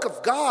work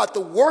of God,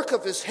 the work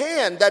of his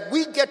hand that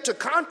we get to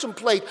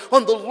contemplate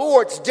on the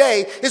Lord's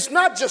day is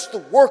not just the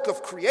work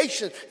of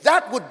creation.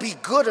 That would be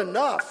good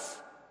enough.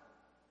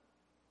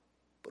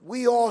 But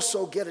we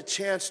also get a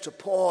chance to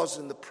pause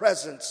in the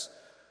presence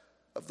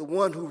of the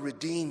one who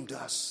redeemed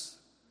us.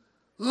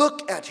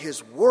 Look at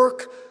his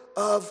work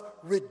of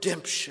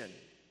redemption.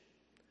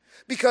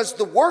 Because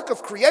the work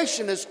of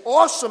creation is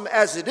awesome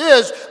as it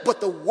is, but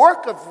the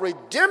work of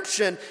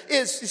redemption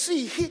is, you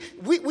see,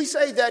 we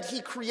say that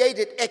he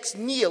created ex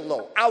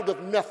nihilo, out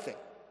of nothing.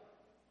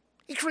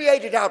 He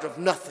created out of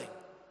nothing.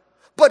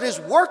 But his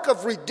work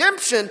of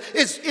redemption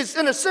is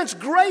in a sense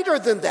greater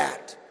than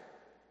that.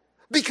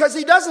 Because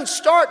he doesn't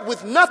start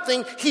with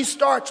nothing, he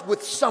starts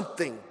with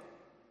something.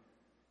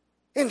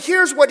 And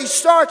here's what he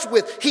starts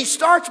with. He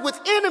starts with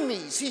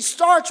enemies. He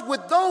starts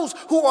with those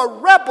who are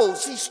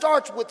rebels. He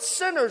starts with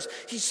sinners.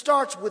 He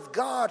starts with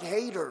God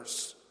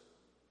haters.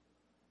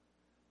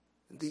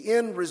 The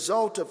end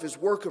result of his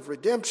work of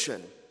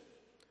redemption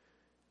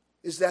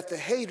is that the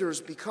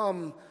haters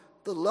become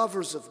the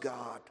lovers of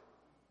God.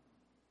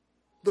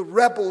 The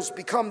rebels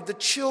become the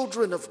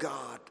children of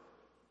God.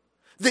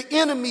 The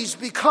enemies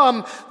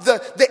become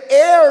the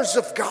heirs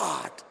of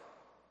God.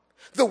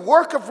 The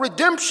work of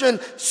redemption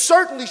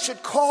certainly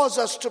should cause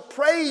us to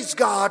praise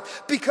God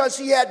because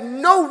he had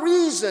no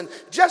reason,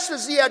 just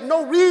as he had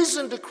no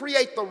reason to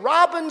create the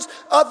robins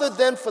other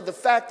than for the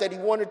fact that he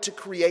wanted to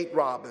create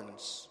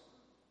robins.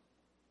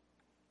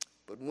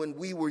 But when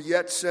we were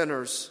yet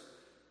sinners,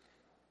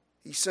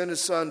 he sent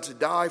his son to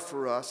die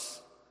for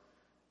us,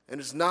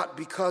 and it's not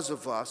because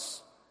of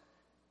us,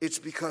 it's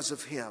because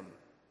of him.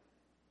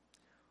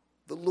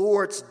 The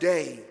Lord's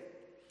day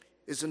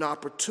is an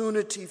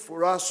opportunity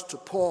for us to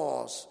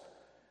pause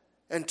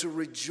and to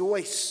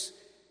rejoice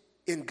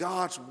in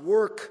God's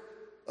work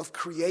of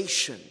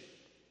creation.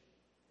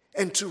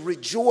 And to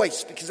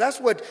rejoice, because that's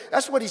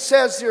what he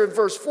says here in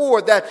verse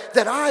 4,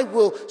 that I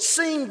will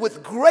sing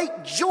with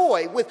great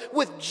joy,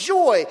 with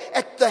joy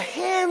at the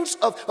hands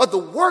of the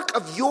work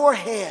of your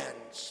hands.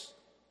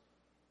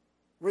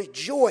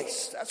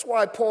 Rejoice. That's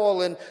why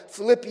Paul in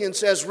Philippians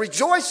says,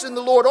 rejoice in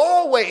the Lord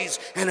always.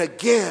 And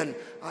again,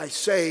 I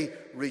say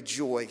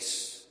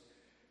rejoice.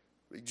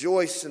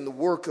 Rejoice in the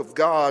work of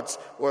God's,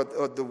 or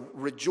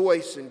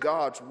rejoice in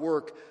God's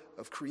work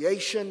of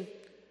creation,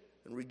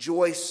 and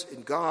rejoice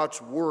in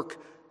God's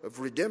work of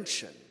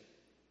redemption.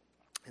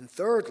 And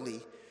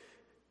thirdly,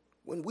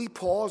 when we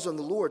pause on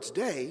the Lord's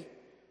day,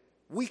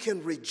 we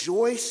can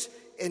rejoice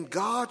in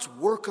God's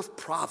work of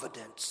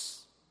providence.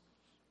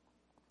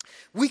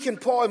 We can,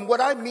 and what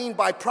I mean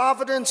by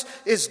providence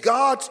is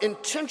God's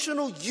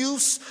intentional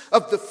use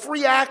of the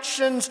free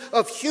actions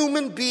of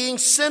human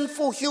beings,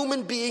 sinful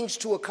human beings,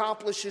 to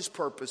accomplish his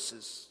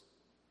purposes.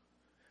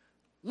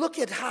 Look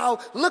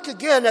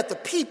again at the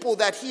people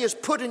that he has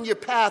put in your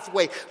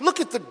pathway. Look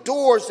at the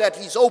doors that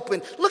he's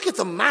opened. Look at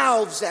the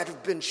mouths that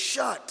have been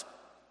shut.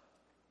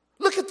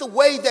 Look at the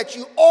way that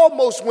you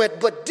almost went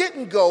but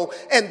didn't go,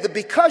 and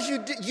because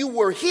you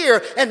were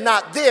here and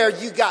not there,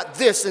 you got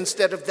this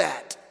instead of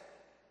that.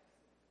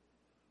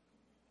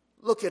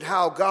 Look at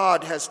how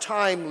God has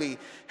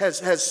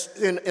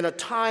in a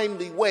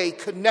timely way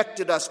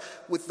connected us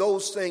with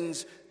those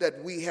things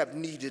that we have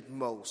needed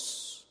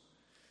most.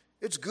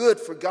 It's good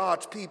for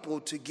God's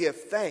people to give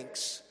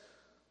thanks,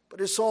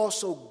 but it's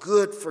also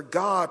good for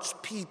God's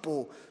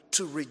people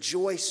to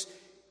rejoice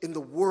in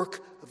the work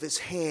of his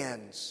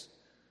hands.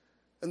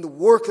 And the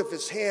work of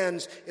his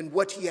hands in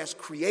what he has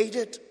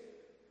created,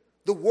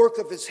 the work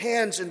of his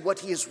hands in what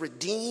he has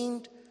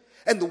redeemed,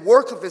 and the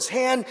work of his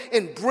hand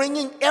in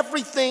bringing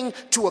everything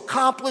to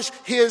accomplish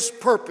his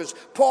purpose.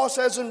 Paul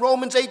says in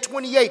Romans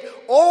 8:28,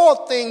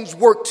 all things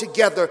work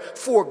together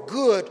for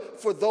good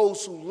for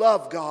those who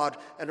love God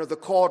and are the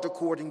called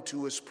according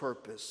to his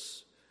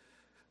purpose.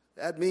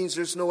 That means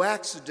there's no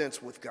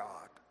accidents with God.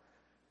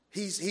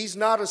 He's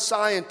not a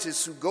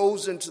scientist who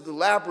goes into the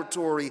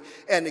laboratory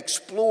and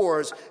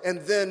explores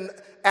and then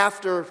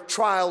after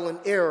trial and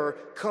error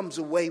comes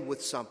away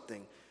with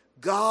something.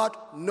 God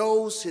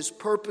knows his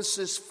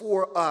purposes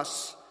for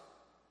us,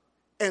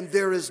 and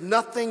there is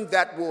nothing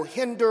that will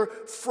hinder,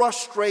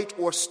 frustrate,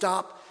 or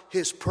stop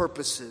his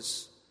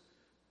purposes.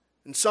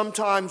 And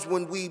sometimes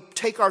when we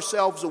take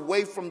ourselves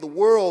away from the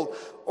world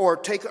or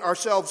take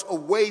ourselves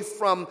away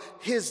from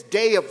his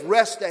day of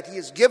rest that he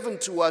has given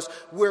to us,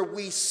 where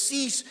we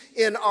cease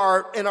in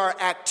our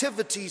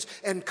activities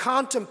and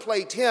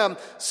contemplate him,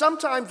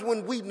 sometimes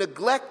when we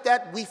neglect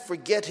that, we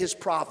forget his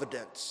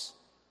providence.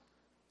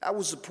 That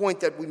was the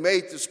point that we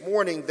made this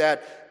morning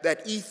that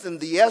Ethan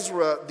the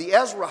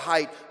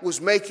Ezrahite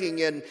was making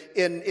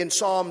in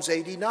Psalms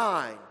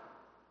 89.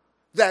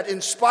 That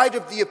in spite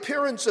of the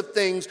appearance of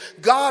things,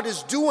 God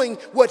is doing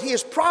what he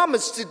has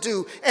promised to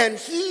do, and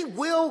he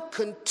will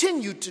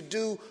continue to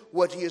do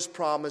what he has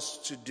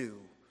promised to do,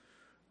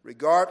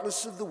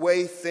 regardless of the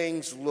way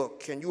things look.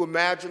 Can you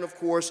imagine, of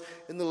course,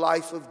 in the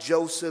life of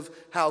Joseph,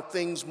 how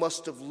things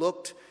must have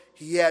looked?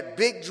 He had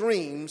big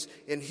dreams,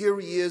 and here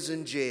he is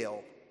in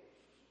jail.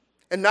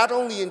 And not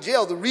only in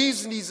jail, the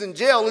reason he's in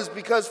jail is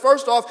because,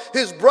 first off,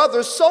 his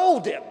brother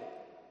sold him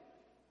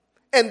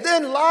and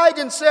then lied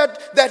and said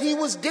that he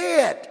was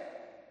dead.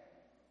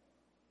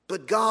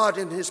 But God,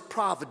 in his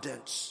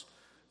providence,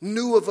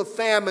 knew of a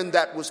famine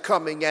that was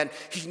coming, and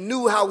he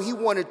knew how he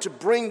wanted to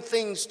bring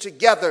things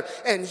together,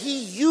 and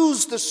he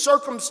used the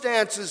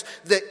circumstances,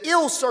 the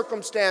ill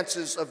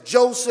circumstances of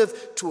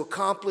Joseph to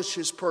accomplish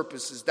his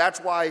purposes. That's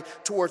why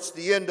towards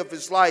the end of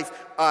his life,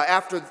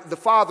 after the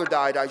father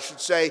died, I should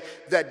say,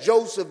 that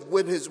Joseph,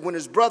 when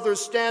his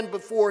brothers stand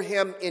before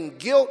him in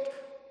guilt,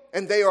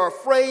 and they are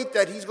afraid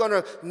that he's going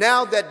to,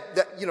 now that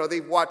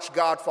they've watched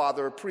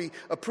Godfather, a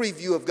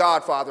preview of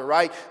Godfather,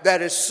 right?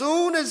 That as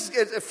soon as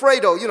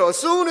Fredo,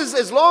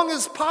 as long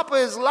as Papa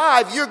is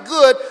alive, you're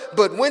good.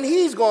 But when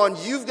he's gone,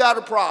 you've got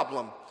a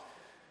problem.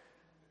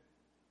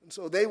 And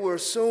so they were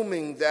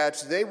assuming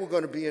that they were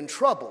going to be in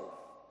trouble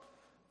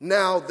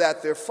now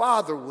that their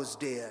father was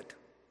dead.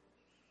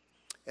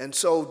 And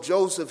so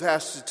Joseph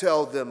has to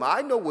tell them,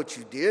 I know what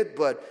you did,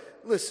 but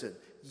listen,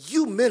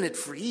 you meant it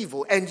for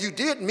evil, and you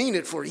did mean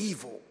it for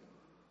evil.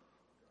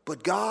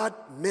 But God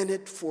meant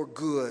it for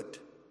good,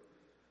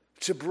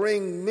 to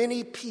bring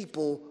many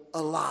people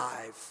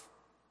alive.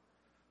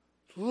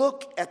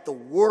 Look at the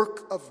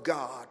work of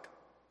God,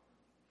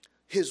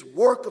 his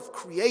work of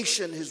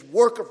creation, his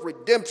work of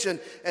redemption,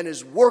 and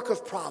his work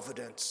of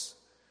providence,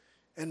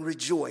 and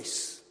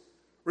rejoice.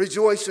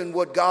 Rejoice in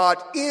what God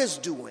is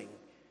doing,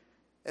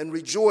 and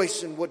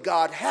rejoice in what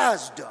God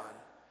has done,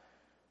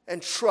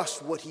 and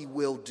trust what he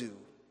will do.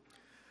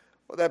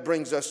 Well, that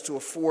brings us to a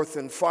fourth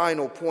and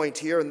final point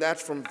here, and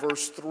that's from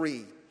verse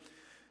 3.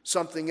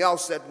 Something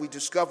else that we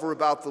discover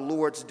about the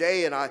Lord's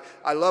Day, and I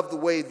love the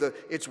way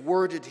it's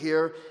worded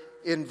here.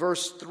 In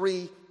verse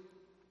 3,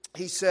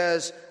 he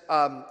says,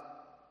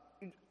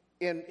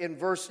 in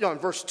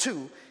verse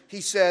 2, he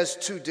says,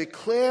 to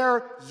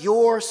declare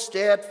your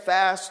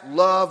steadfast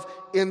love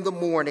in the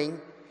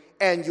morning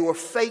and your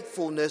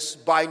faithfulness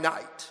by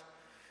night.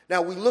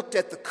 Now, we looked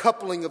at the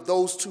coupling of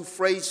those two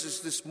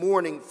phrases this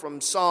morning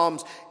from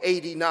Psalms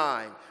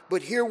 89.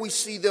 but here we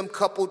see them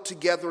coupled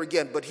together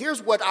again. But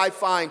here's what I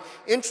find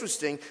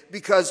interesting,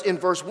 because in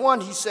verse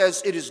 1 he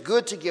says, "It is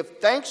good to give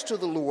thanks to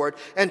the Lord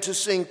and to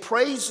sing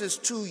praises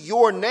to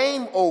your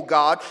name, O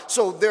God."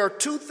 So there are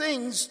two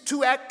things,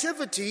 two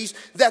activities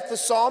that the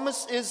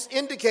psalmist is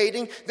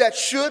indicating that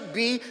should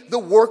be the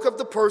work of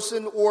the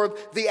person or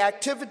the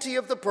activity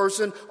of the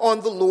person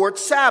on the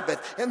Lord's Sabbath.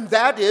 And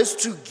that is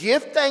to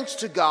give thanks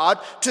to God,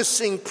 to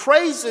sing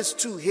praises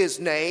to his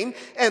name,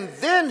 and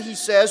then he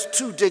says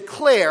to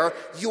declare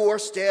your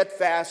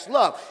steadfast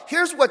love.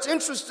 Here's what's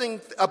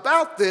interesting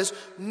about this.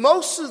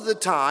 Most of the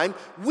time,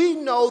 we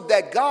know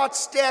that God's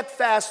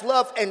steadfast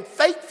love and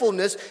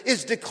faithfulness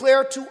is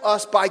declared to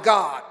us by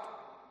God.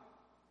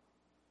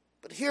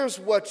 But here's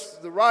what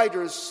the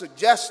writer is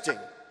suggesting,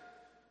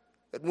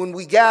 that when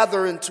we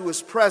gather into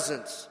his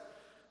presence,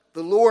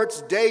 the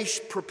Lord's day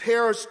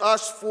prepares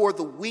us for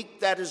the week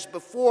that is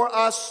before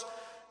us,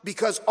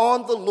 because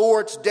on the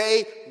Lord's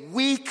day,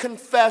 we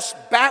confess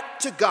back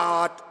to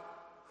God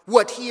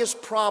what he has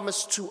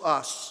promised to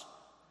us.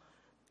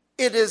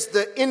 It is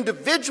the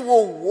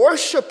individual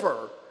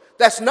worshiper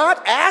that's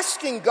not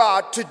asking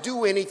God to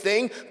do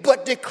anything,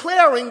 but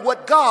declaring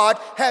what God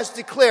has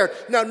declared.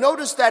 Now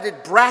notice that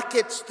it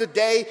brackets the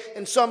day,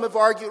 and some have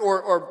argued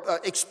or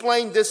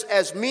explained this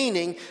as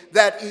meaning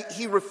that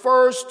he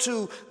refers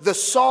to the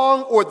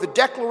song or the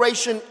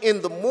declaration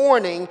in the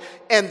morning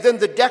and then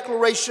the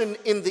declaration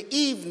in the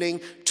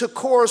evening to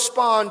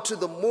correspond to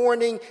the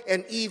morning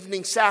and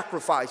evening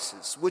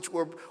sacrifices, which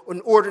were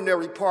an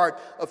ordinary part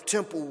of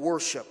temple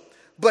worship.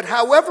 But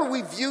however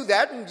we view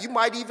that, and you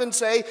might even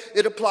say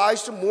it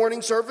applies to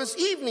morning service,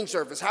 evening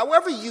service,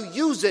 however you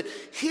use it,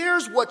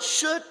 here's what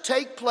should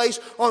take place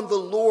on the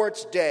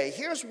Lord's day.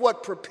 Here's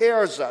what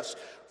prepares us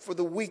for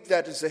the week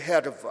that is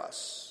ahead of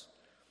us.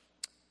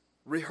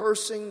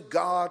 Rehearsing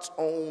God's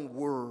own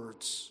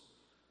words,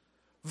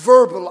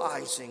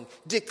 verbalizing,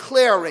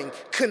 declaring,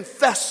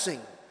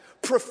 confessing,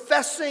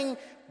 professing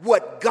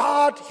what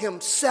God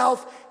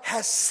himself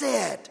has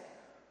said.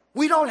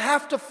 We don't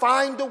have to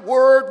find a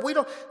word,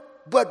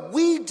 but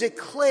we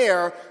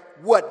declare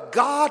what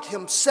God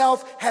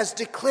himself has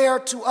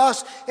declared to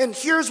us. And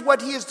here's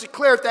what he has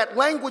declared. That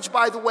language,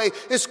 by the way,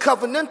 is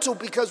covenantal,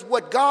 because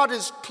what God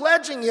is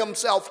pledging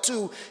himself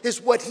to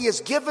is what he has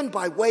given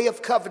by way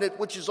of covenant,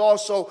 which is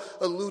also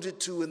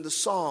alluded to in the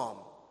psalm.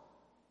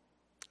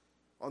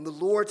 On the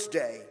Lord's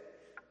day,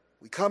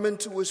 we come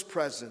into his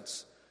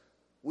presence.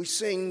 We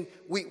sing,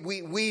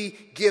 we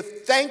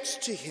give thanks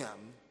to him.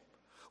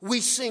 We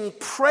sing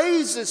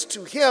praises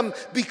to him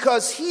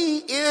because he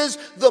is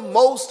the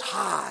Most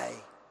High.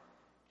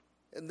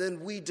 And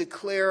then we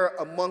declare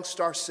amongst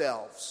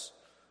ourselves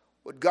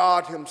what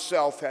God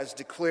himself has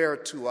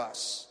declared to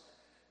us.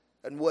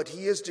 And what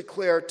he has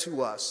declared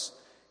to us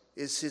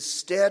is his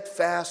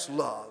steadfast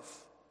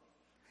love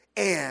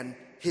and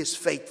his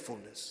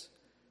faithfulness.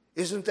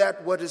 Isn't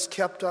that what has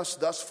kept us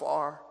thus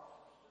far?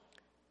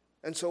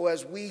 And so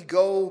as we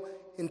go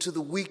into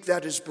the week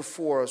that is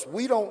before us,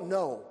 we don't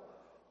know.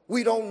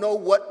 We don't know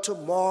what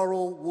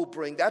tomorrow will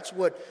bring. That's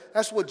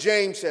what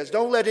James says.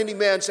 Don't let any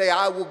man say,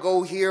 I will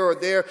go here or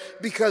there,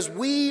 because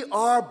we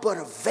are but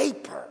a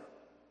vapor.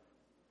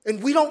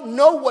 And we don't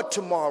know what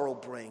tomorrow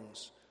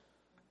brings.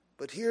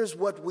 But here's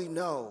what we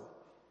know.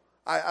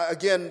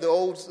 Again, the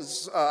old,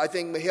 I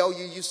think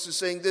Mahalia used to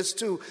sing this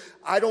too.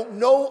 I don't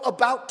know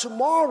about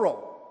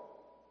tomorrow.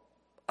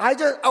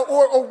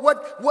 Or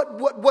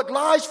what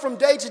lies from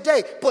day to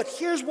day. But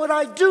here's what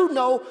I do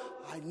know.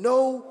 I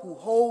know who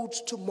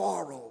holds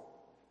tomorrow.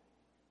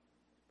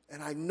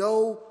 And I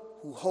know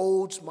who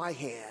holds my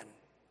hand.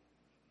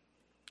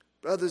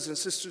 Brothers and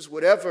sisters,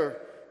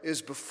 whatever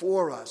is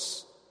before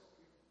us,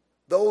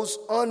 those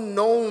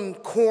unknown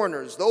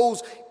corners,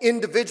 those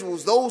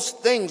individuals, those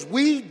things,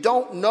 we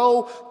don't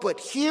know, but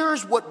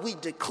here's what we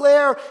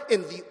declare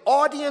in the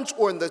audience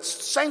or in the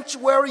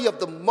sanctuary of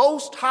the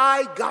Most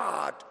High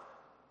God.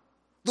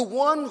 The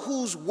one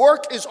whose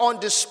work is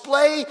on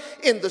display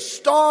in the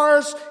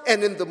stars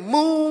and in the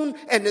moon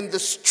and in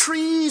the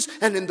trees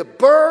and in the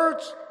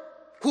birds,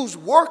 whose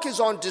work is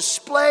on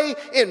display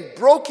in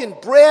broken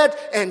bread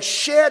and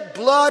shed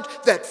blood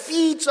that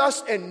feeds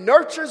us and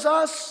nurtures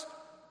us,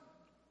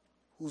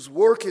 whose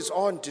work is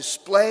on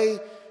display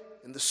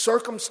in the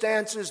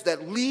circumstances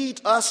that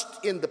lead us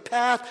in the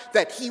path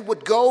that he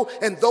would go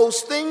and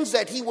those things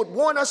that he would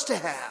want us to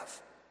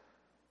have.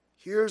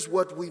 Here's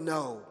what we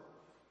know.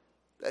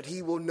 That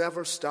he will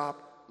never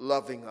stop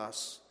loving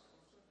us.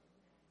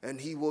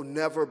 And he will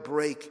never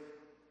break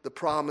the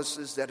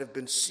promises that have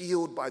been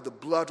sealed by the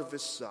blood of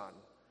his Son.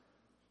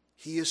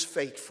 He is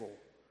faithful.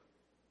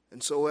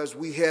 And so as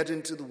we head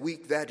into the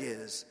week that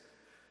is,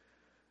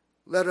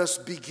 let us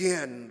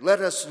begin,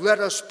 let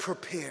us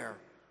prepare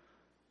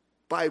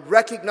by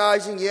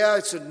recognizing,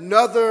 it's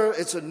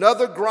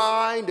another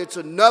grind, it's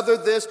another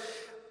this.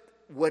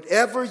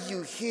 Whatever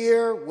you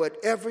hear,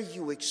 whatever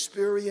you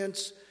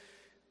experience,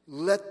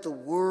 let the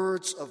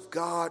words of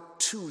God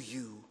to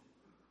you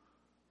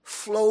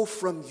flow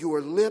from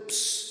your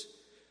lips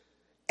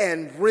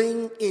and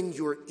ring in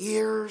your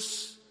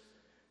ears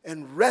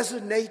and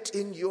resonate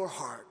in your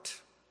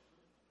heart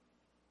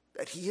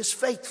that he is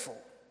faithful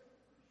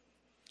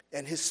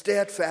and his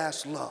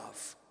steadfast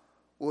love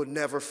will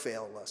never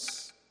fail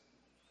us.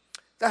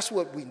 That's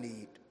what we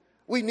need.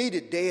 We need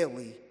it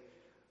daily,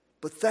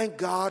 but thank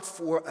God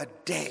for a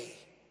day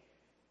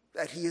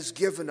that he has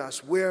given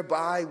us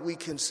whereby we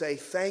can say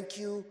thank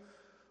you,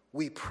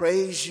 we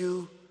praise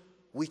you,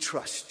 we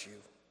trust you.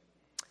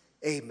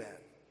 Amen.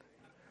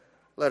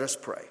 Let us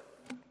pray.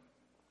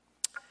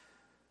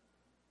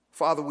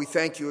 Father, we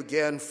thank you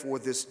again for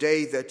this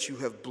day that you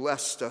have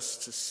blessed us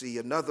to see,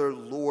 another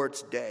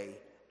Lord's Day,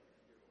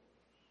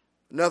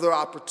 another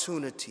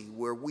opportunity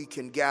where we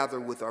can gather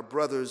with our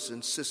brothers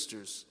and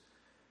sisters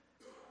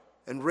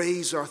and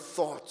raise our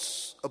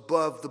thoughts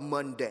above the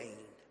mundane.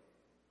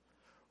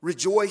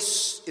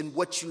 Rejoice in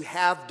what you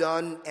have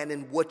done and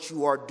in what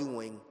you are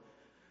doing,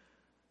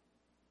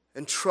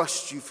 and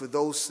trust you for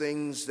those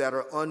things that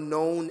are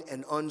unknown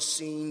and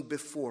unseen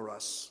before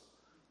us.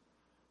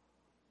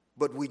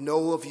 But we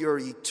know of your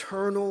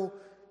eternal,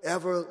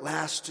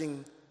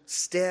 everlasting,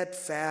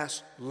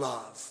 steadfast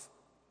love.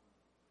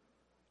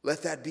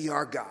 Let that be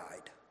our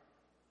guide.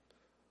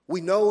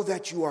 We know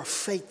that you are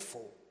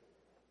faithful.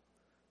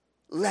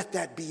 Let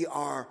that be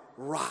our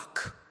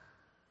rock,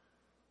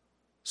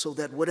 so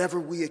that whatever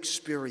we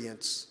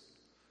experience,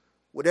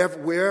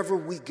 wherever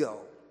we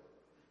go,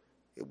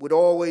 it would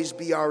always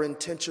be our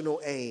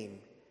intentional aim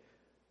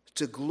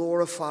to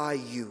glorify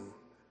you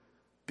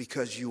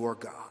because you are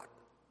God.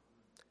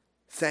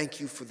 Thank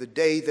you for the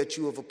day that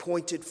you have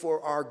appointed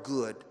for our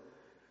good,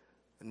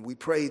 and we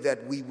pray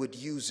that we would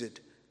use it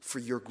for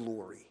your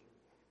glory.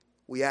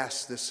 We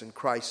ask this in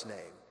Christ's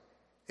name.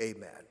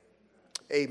 Amen.